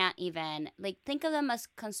really can't even like think of them as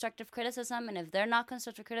constructive criticism. And if they're not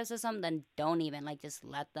constructive criticism, then don't even like just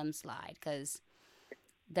let them slide because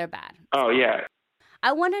they're bad. Oh, yeah.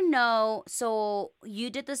 I want to know, so you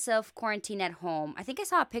did the self-quarantine at home. I think I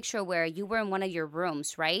saw a picture where you were in one of your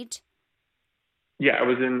rooms, right? Yeah, I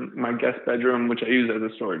was in my guest bedroom, which I use as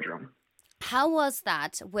a storage room. How was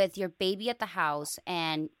that with your baby at the house?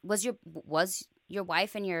 And was your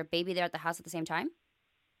wife and your baby there at the house at the same time?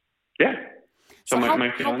 Yeah. So my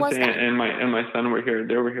how was fiance that? and my son were here.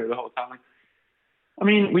 They were here the whole time. I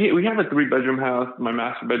mean, we have a 3-bedroom house. My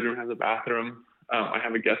master bedroom has a bathroom. I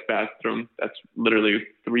have a guest bathroom that's literally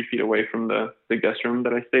 3 feet away from the guest room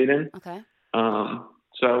that I stayed in. Okay.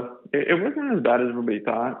 So it wasn't as bad as everybody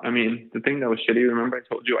thought. I mean, the thing that was shitty, remember I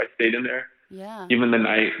told you I stayed in there? Yeah. Even the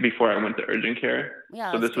night before I went to urgent care.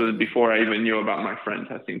 Yeah. So this was before I even knew about my friend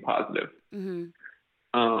testing positive. Mm-hmm.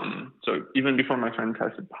 So even before my friend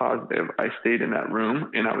tested positive, I stayed in that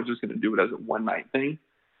room and I was just going to do it as a one-night thing.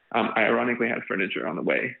 I ironically had furniture on the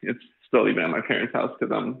way. It's still even at my parents' house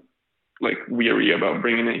because I'm like weary about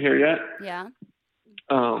bringing it here yet. Yeah.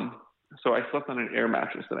 So I slept on an air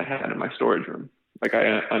mattress that I had in my storage room. Like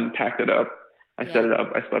I unpacked it up. I set it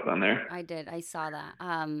up. I slept on there. I did. I saw that.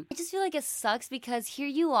 I just feel like it sucks because here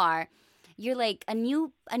you are. You're like a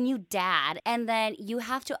new dad, and then you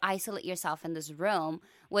have to isolate yourself in this room,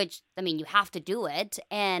 which, I mean, you have to do it,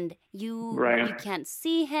 and you can't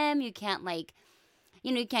see him, you can't like,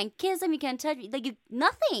 you know, you can't kiss him, you can't touch, like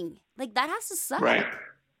nothing. Like that has to suck. Right.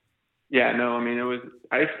 Yeah, no, I mean,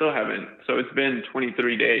 I still haven't. So it's been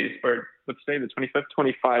 23 days, or let's say the 25th,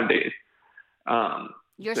 25 days.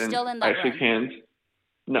 You're still in that room? I shook hands.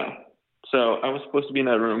 No. So I was supposed to be in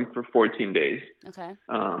that room for 14 days. Okay.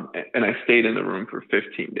 And I stayed in the room for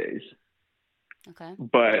 15 days. Okay.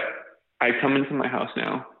 But I come into my house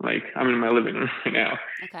now, like I'm in my living room right now.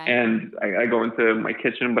 Okay. And I go into my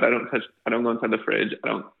kitchen, but I don't go inside the fridge. I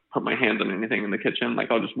don't put my hands on anything in the kitchen.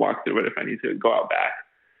 Like I'll just walk through it if I need to go out back.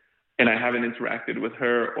 and I haven't interacted with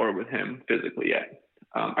her or with him physically yet.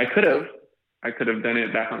 I could have done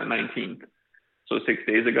it back on the 19th, so 6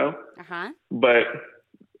 days ago. But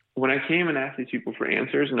when I came and asked these people for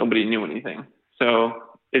answers, nobody knew anything. So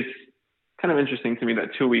it's kind of interesting to me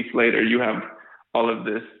that 2 weeks later, you have all of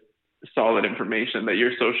this solid information that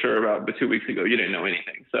you're so sure about, but 2 weeks ago, you didn't know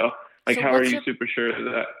anything. So, like, how are you super sure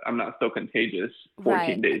that I'm not so contagious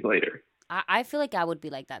 14 days later? I feel like I would be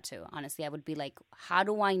like that too, honestly. I would be like, how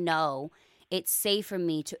do I know it's safe for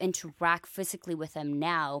me to interact physically with them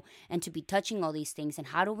now and to be touching all these things? And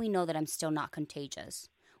how do we know that I'm still not contagious?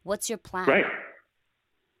 What's your plan? Right.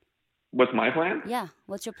 What's my plan? Yeah.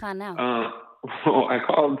 What's your plan now? Well, I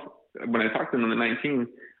called, when I talked to them on the 19th,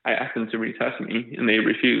 I asked them to retest me, and they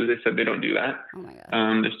refused. They said they don't do that. Oh, my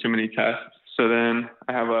God. There's too many tests. So then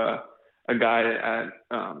I have a guy at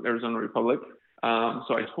Arizona Republic.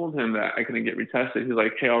 So I told him that I couldn't get retested. He's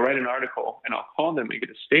like, hey, I'll write an article, and I'll call them and get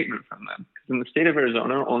a statement from them. Because in the state of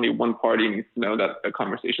Arizona, only one party needs to know that the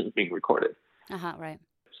conversation is being recorded. Right.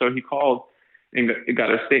 So he called and got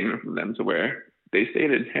a statement from them to where they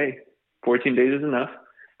stated, hey, 14 days is enough.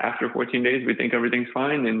 After 14 days, we think everything's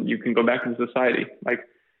fine, and you can go back into society. Like,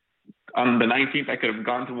 on the 19th, I could have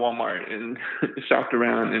gone to Walmart and shopped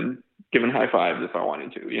around and given high fives if I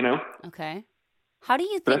wanted to, you know? Okay. How do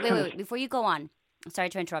you think, wait, before you go on, sorry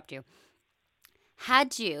to interrupt you.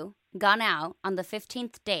 Had you gone out on the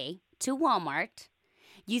 15th day to Walmart,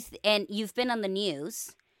 and you've been on the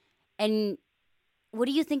news, and what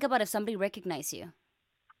do you think about if somebody recognized you?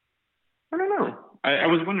 I don't know. I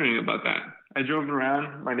was wondering about that. I drove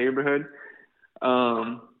around my neighborhood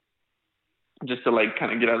just to, like,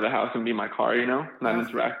 kind of get out of the house and be in my car, you know, not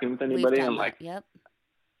interacting with anybody. And, like,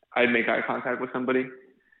 I'd make eye contact with somebody.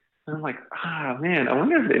 And I'm like, man, I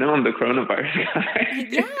wonder if they know I'm the coronavirus guy.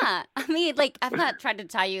 Yeah. I mean, like, I'm not trying to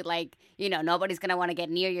tell you, like, you know, nobody's going to want to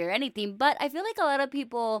get near you or anything. But I feel like a lot of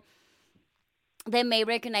people that may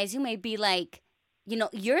recognize you may be like, you know,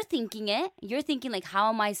 you're thinking it. You're thinking, like, how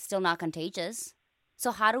am I still not contagious?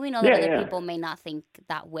 So how do we know that other people may not think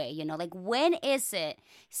that way? You know, like, when is it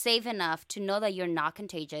safe enough to know that you're not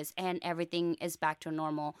contagious and everything is back to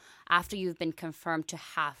normal after you've been confirmed to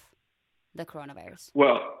have the coronavirus?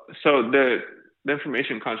 Well, so the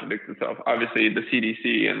information contradicts itself. Obviously, the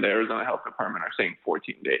CDC and the Arizona Health Department are saying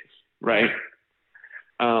 14 days, right?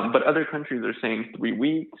 But other countries are saying 3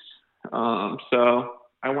 weeks. So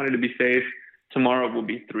I wanted to be safe. Tomorrow will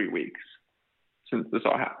be 3 weeks since this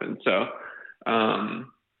all happened. So,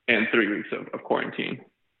 and 3 weeks of quarantine.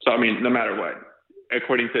 So, I mean, no matter what,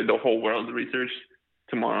 according to the whole world's research,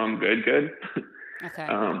 tomorrow I'm good. Okay.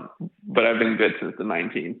 But I've been good since the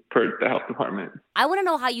 19th per the health department. I want to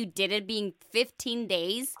know how you did it being 15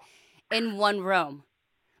 days in one room.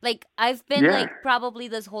 Like, I've been, like, probably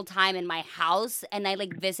this whole time in my house, and I,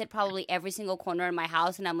 like, visit probably every single corner in my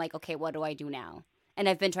house, and I'm like, okay, what do I do now? And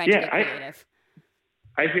I've been trying to get creative.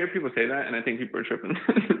 I hear people say that, and I think people are tripping.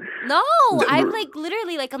 No, I'm, like,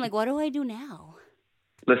 literally, like, I'm like, what do I do now?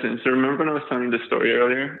 Listen, so remember when I was telling you the story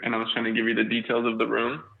earlier, and I was trying to give you the details of the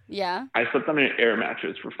room? Yeah. I slept on an air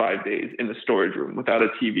mattress for 5 days in the storage room without a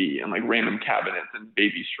TV and, like, random cabinets and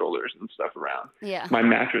baby strollers and stuff around. Yeah. My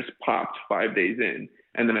mattress popped 5 days in,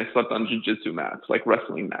 and then I slept on jiu-jitsu mats, like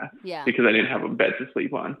wrestling mats, because I didn't have a bed to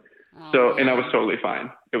sleep on. And I was totally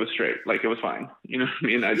fine. It was straight. Like, it was fine. You know what I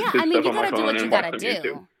mean? I did stuff on my phone and watched some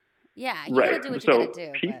YouTube. Yeah, you gotta do what you gotta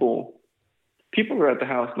do. People are at the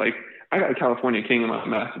house, like, I got a California King in my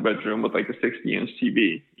master bedroom with, like, a 60-inch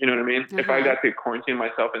TV. You know what I mean? If I got to quarantine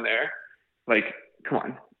myself in there, like, come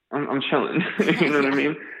on, I'm chilling. You know what I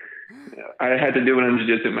mean? I had to do it on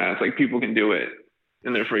jiu-jitsu mats. Like, people can do it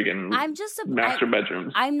in their freaking master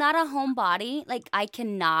bedrooms. I'm not a homebody. Like, I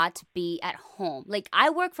cannot be at home. Like, I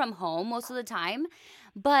work from home most of the time,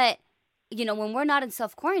 but, you know, when we're not in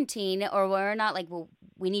self-quarantine or we're not, like, well,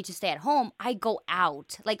 we need to stay at home, I go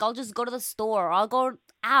out. Like, I'll just go to the store or I'll go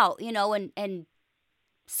out, you know, and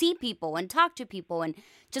see people and talk to people and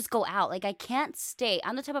just go out. Like, I can't stay.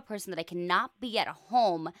 I'm the type of person that I cannot be at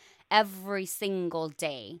home every single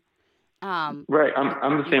day. Right.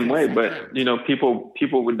 I'm the same way, but, you know,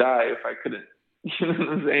 people would die if I couldn't. You know what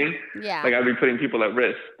I'm saying? Yeah. Like, I'd be putting people at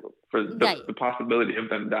risk for the possibility of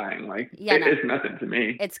them dying. Like, it's nothing to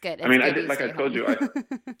me. It's good. It's I mean, good I told you,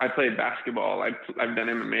 I played basketball. I've done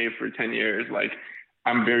MMA for 10 years. Like,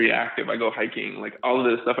 I'm very active. I go hiking. Like, all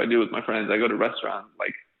of this stuff I do with my friends. I go to restaurants.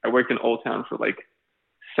 Like, I worked in Old Town for, like,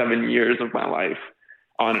 7 years of my life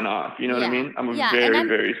on and off. You know what I mean? I'm a very,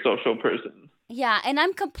 very social person. Yeah, and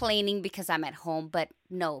I'm complaining because I'm at home, but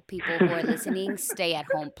no, people who are listening, stay at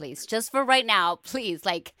home, please. Just for right now, please.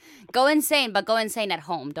 Like, go insane, but go insane at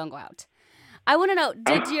home. Don't go out. I want to know,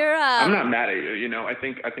 did your I'm not mad at you. You know, I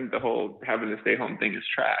think the whole having to stay home thing is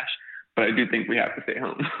trash, but I do think we have to stay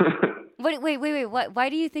home. wait. Why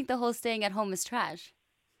do you think the whole staying at home is trash?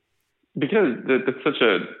 Because that's such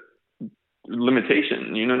a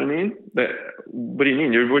limitation. You know what I mean? What do you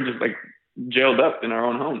mean? We're just like jailed up in our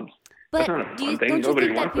own homes. But that's not a fun thing. don't you Nobody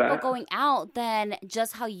think that wants people that. going out, then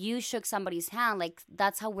just how you shook somebody's hand, like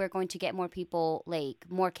that's how we're going to get more people, like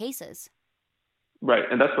more cases? Right,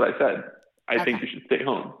 and that's what I said. I think Okay. you should stay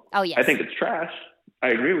home. Oh, yes. I think it's trash. I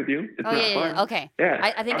agree with you. It's Oh, not yeah, fun. yeah. Okay.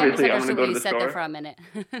 Yeah. I think I Obviously, misunderstood wanna what go you to the said there store. for a minute.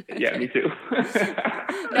 Yeah, me too.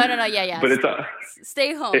 No, yeah. But it's all,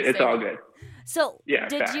 Stay home. it's stay all home. good. So, Yeah,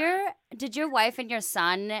 fact. did your wife and your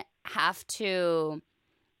son have to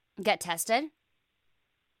get tested?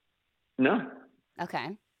 No, Okay.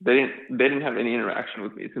 they didn't have any interaction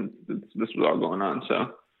with me since this was all going on.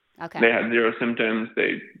 So Okay. they had zero symptoms.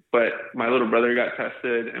 But my little brother got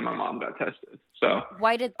tested and my mom got tested. So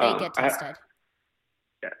Why did they get I- tested?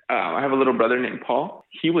 I have a little brother named Paul.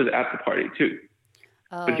 He was at the party too,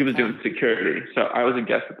 Oh, but he was okay. doing security. So I was a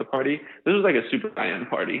guest at the party. This was like a super high-end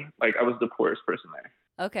party. Like I was the poorest person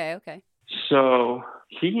there. Okay. So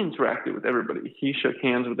he interacted with everybody. He shook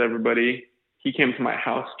hands with everybody. He came to my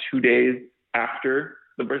house 2 days after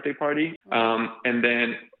the birthday party. And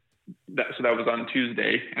then that was on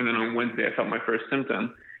Tuesday. And then on Wednesday, I felt my first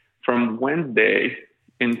symptom. From Wednesday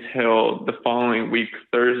until the following week,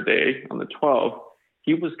 Thursday on the 12th,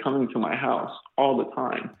 he was coming to my house all the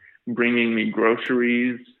time, bringing me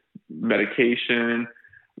groceries, medication,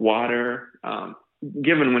 water.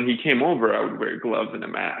 Given when he came over, I would wear gloves and a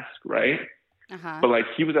mask, right? Uh-huh. But like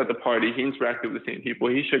he was at the party, he interacted with the same people,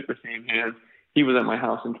 he shook the same hands, he was at my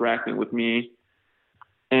house interacting with me,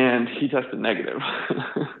 and he tested negative.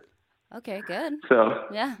 Okay, good. So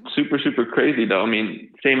Yeah. super, super crazy though. I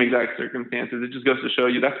mean, same exact circumstances. It just goes to show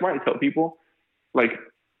you. That's why I tell people, like,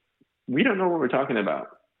 we don't know what we're talking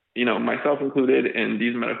about. You know, myself included, and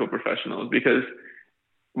these medical professionals, because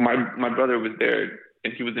my brother was there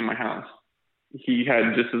and he was in my house. He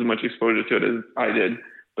had just as much exposure to it as I did,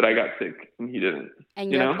 but I got sick and he didn't.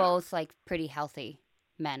 And you you're know? both like pretty healthy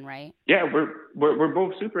men, right? Yeah, we're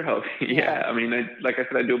both super healthy. Yeah, I mean, like I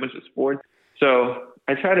said, I do a bunch of sports, so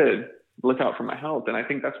I try to look out for my health, and I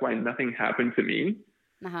think that's why nothing happened to me.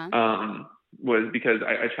 Uh-huh. Was because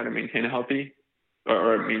I try to maintain a healthy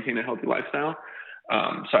lifestyle.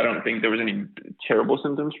 So I don't think there was any terrible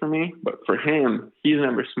symptoms for me, but for him, he's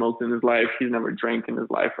never smoked in his life, he's never drank in his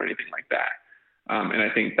life or anything like that. And I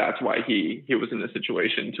think that's why he was in a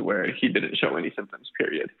situation to where he didn't show any symptoms,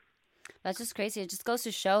 period. That's just crazy. It just goes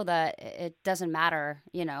to show that it doesn't matter,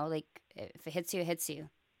 you know, like if it hits you, it hits you.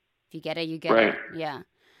 If you get it, you get Right. it. Yeah.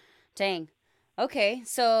 Dang. Okay.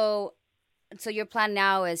 So your plan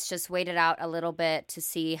now is just wait it out a little bit to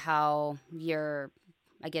see how your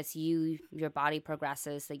body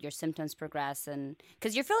progresses, like your symptoms progress, and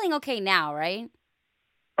because you're feeling okay now, right?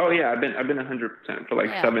 Oh yeah, I've been 100% for like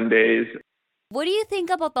Yeah. 7 days. What do you think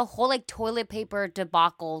about the whole like toilet paper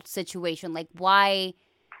debacle situation? Like why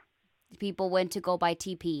people went to go buy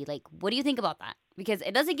TP? Like what do you think about that? Because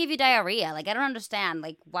it doesn't give you diarrhea. Like I don't understand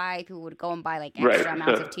like why people would go and buy like extra Right,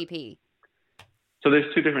 amounts so- of TP. So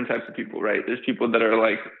there's two different types of people, right? There's people that are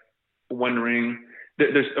like wondering.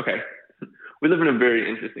 Okay, we live in a very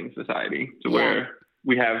interesting society to where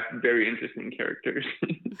we have very interesting characters.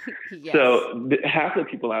 Yes. So half the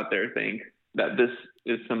people out there think that this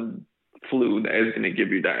is some flu that is going to give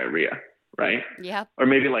you diarrhea, right? Yep. Or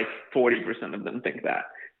maybe like 40% of them think that.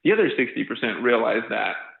 The other 60% realize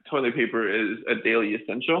that toilet paper is a daily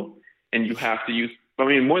essential and you have to use, I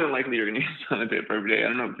mean, more than likely you're going to use toilet paper every day. I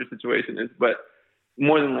don't know what your situation is, but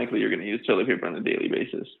more than likely you're going to use toilet paper on a daily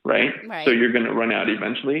basis, right? Right. So you're going to run out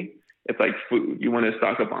eventually. It's like food. You want to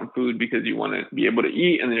stock up on food because you want to be able to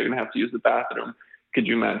eat, and then you're going to have to use the bathroom. Could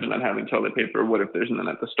you imagine not having toilet paper? What if there's none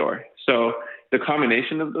at the store? So the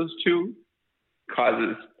combination of those two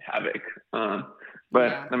causes havoc.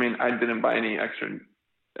 But Yeah. I mean, I didn't buy any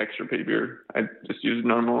extra paper. I just used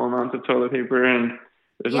normal amounts of toilet paper, and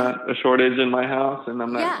there's not a shortage in my house, and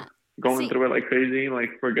I'm not going through it like crazy. Like,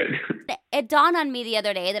 we're good. It dawned on me the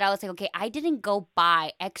other day that I was like, okay, I didn't go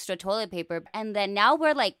buy extra toilet paper, and then now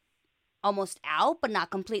we're like almost out, but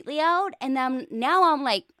not completely out, and then now I'm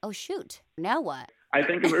like, oh shoot, now what? I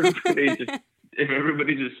think if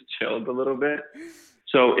everybody just chilled a little bit.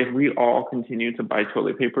 So if we all continue to buy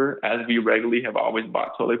toilet paper as we regularly have always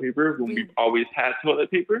bought toilet paper, when we've always had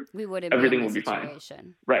toilet paper, We wouldn't everything be in will this be fine.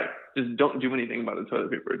 situation. Right. Just don't do anything about the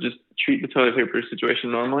toilet paper. Just treat the toilet paper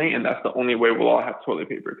situation normally, and that's the only way we'll all have toilet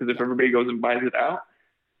paper. Because if everybody goes and buys it out,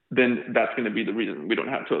 then that's going to be the reason we don't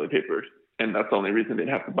have toilet paper. and that's the only reason they'd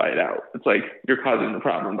have to buy it out. It's like you're causing the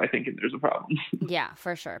problem by thinking there's a problem. Yeah,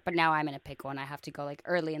 for sure. But now I'm in a pickle and I have to go like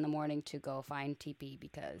early in the morning to go find TP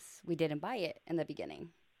because we didn't buy it in the beginning.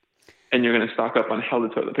 And you're going to stock up on hella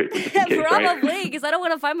toilet paper just in case, Probably, because I don't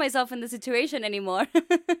want to find myself in this situation anymore.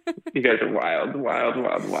 You guys are wild.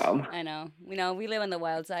 I know. We live on the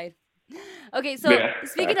wild side. Okay, so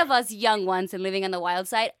speaking of us young ones and living on the wild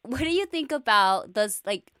side, what do you think about those,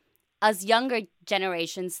 like, us younger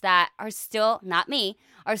generations that are still, not me,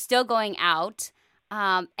 are still going out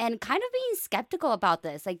and kind of being skeptical about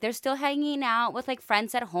this? Like, they're still hanging out with, like,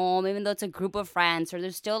 friends at home, even though it's a group of friends, or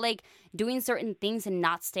they're still, like, doing certain things and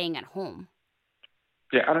not staying at home.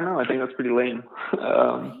 Yeah, I don't know. I think that's pretty lame.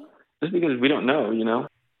 Just because we don't know,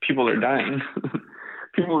 people are dying.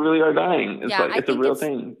 People really are dying. It's a real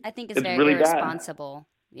thing. I think it's very really irresponsible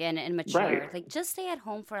and immature. Right. Like, just stay at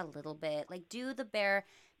home for a little bit. Like, do the bare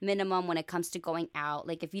minimum when it comes to going out.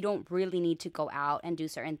 Like, if you don't really need to go out and do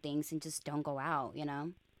certain things, and just don't go out,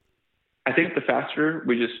 I think the faster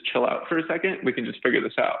we just chill out for a second, we can just figure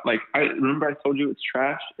this out. Like, I told you it's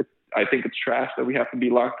trash. I think it's trash that we have to be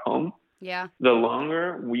locked home. Yeah. The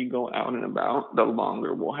longer we go out and about, the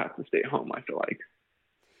longer we'll have to stay home, I feel like.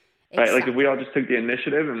 Right? Like, if we all just took the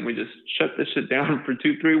initiative and we just shut this shit down for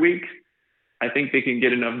 2-3 weeks, I think they can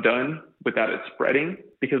get enough done without it spreading,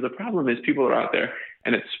 because the problem is people are out there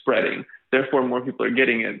and it's spreading. Therefore, more people are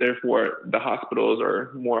getting it. Therefore, the hospitals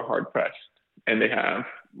are more hard pressed and they have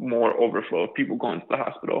more overflow of people going to the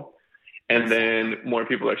hospital. And then more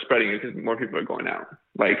people are spreading it because more people are going out.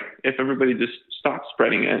 Like, if everybody just stopped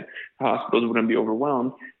spreading it, the hospitals wouldn't be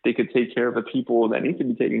overwhelmed. They could take care of the people that need to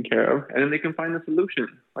be taken care of, and then they can find a solution.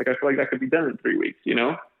 Like, I feel like that could be done in 3 weeks,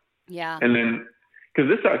 Yeah. And then, because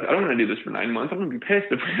this sucks, I don't want to do this for 9 months. I'm going to be pissed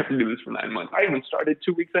if we have to do this for 9 months. I even started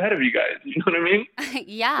 2 weeks ahead of you guys. You know what I mean?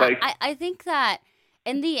 Yeah. Like, I think that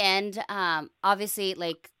in the end, obviously,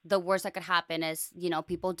 like, the worst that could happen is,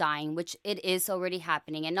 people dying, which it is already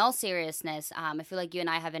happening. In all seriousness, I feel like you and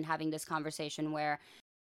I have been having this conversation where...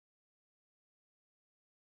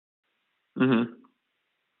 Mm-hmm.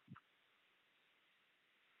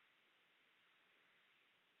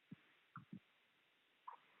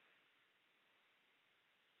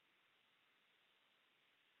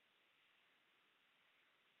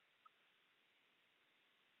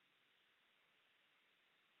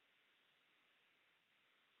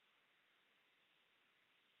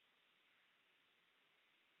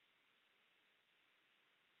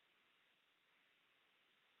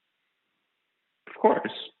 Of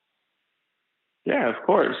course. Yeah, of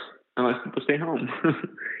course. Unless people stay home.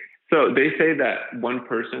 So they say that one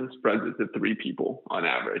person spreads it to 3 people on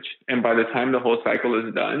average. And by the time the whole cycle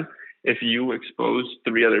is done, if you expose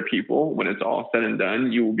 3 other people, when it's all said and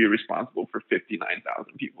done, you will be responsible for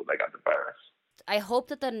 59,000 people that got the virus. I hope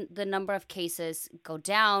that the number of cases go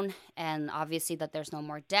down, and obviously that there's no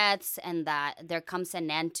more deaths, and that there comes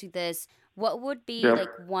an end to this. What would be like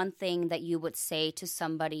one thing that you would say to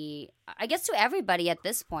somebody, I guess to everybody at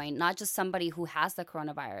this point, not just somebody who has the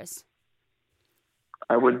coronavirus?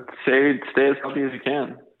 I would say stay as healthy as you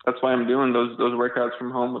can. That's why I'm doing those workouts from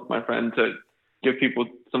home with my friend, to give people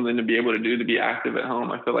something to be able to do, to be active at home.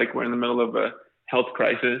 I feel like we're in the middle of a health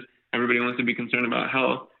crisis. Everybody wants to be concerned about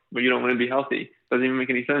health, but you don't want to be healthy. Doesn't even make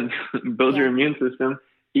any sense. Build your immune system,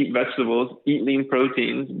 eat vegetables, eat lean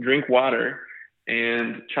proteins, drink water,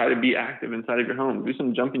 and try to be active inside of your home. Do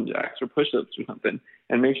some jumping jacks or push-ups or something,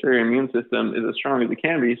 and make sure your immune system is as strong as it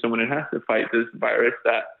can be, so when it has to fight this virus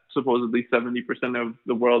that supposedly 70% of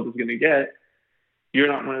the world is going to get, you're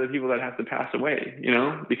not one of the people that has to pass away,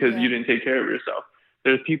 because you didn't take care of yourself.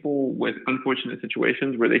 There's people with unfortunate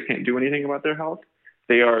situations where they can't do anything about their health.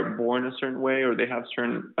 They are born a certain way, or they have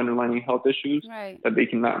certain underlying health issues that they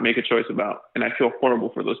cannot make a choice about. And I feel horrible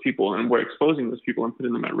for those people, and we're exposing those people and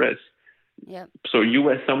putting them at risk. Yep. So you,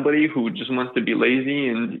 as somebody who just wants to be lazy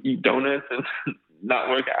and eat donuts and not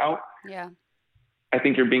work out, I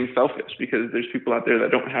think you're being selfish, because there's people out there that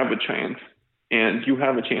don't have a chance, and you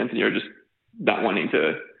have a chance, and you're just not wanting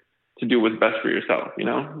to do what's best for yourself.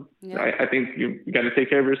 I think you got to take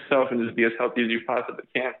care of yourself and just be as healthy as you possibly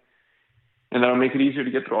can. And that'll make it easier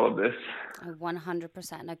to get through all of this. I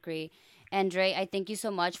 100% agree. Andre, I thank you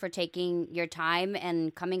so much for taking your time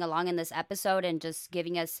and coming along in this episode and just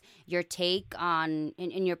giving us your take on,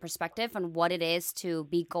 in your perspective on what it is to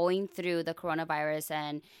be going through the coronavirus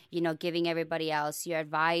and, giving everybody else your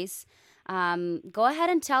advice. Go ahead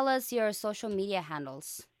and tell us your social media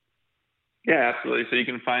handles. Yeah, absolutely. So you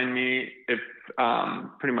can find me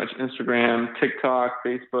pretty much Instagram, TikTok,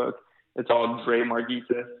 Facebook. It's all Dre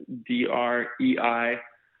Marguises, DREI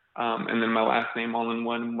And then my last name all in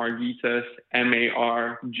one, Margitas,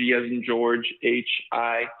 M-A-R-G as in George,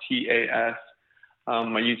 H-I-T-A-S.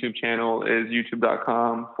 My YouTube channel is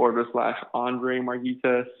youtube.com/Andre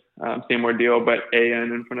Margitas. Same ordeal, but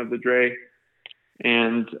A-N in front of the Dre.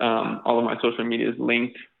 And all of my social media is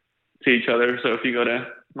linked to each other. So if you go to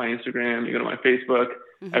my Instagram, you go to my Facebook,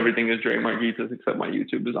 everything is Dre Margitas except my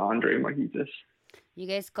YouTube is Andre Margitas. You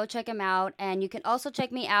guys go check him out. And you can also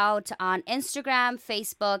check me out on Instagram,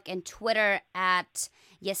 Facebook, and Twitter at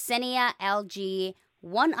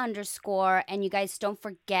YeseniaLG1_. And you guys don't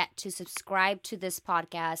forget to subscribe to this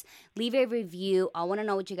podcast. Leave a review. I want to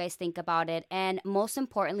know what you guys think about it. And most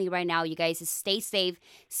importantly right now, you guys, is stay safe,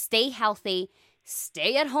 stay healthy,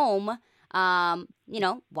 stay at home.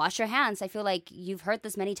 Wash your hands. I feel like you've heard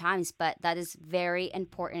this many times, but that is very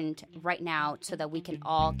important right now so that we can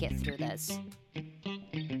all get through this.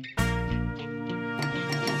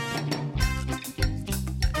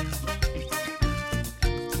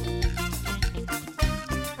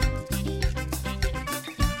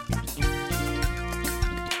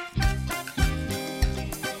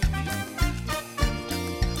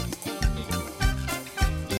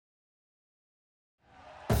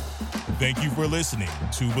 Thank you for listening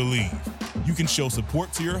to Believe. You can show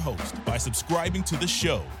support to your host by subscribing to the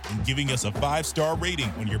show and giving us a 5-star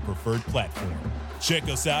rating on your preferred platform. Check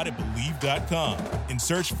us out at Believe.com and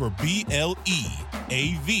search for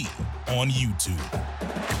BLEAV on YouTube.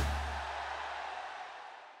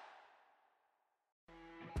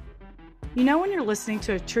 You know when you're listening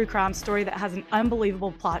to a true crime story that has an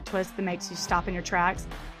unbelievable plot twist that makes you stop in your tracks?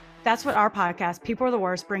 That's what our podcast, People Are the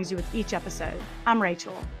Worst, brings you with each episode. I'm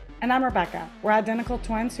Rachel. And I'm Rebecca. We're identical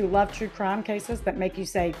twins who love true crime cases that make you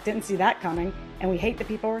say, didn't see that coming, and we hate the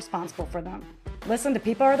people responsible for them. Listen to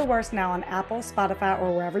People Are the Worst now on Apple, Spotify,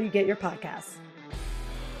 or wherever you get your podcasts.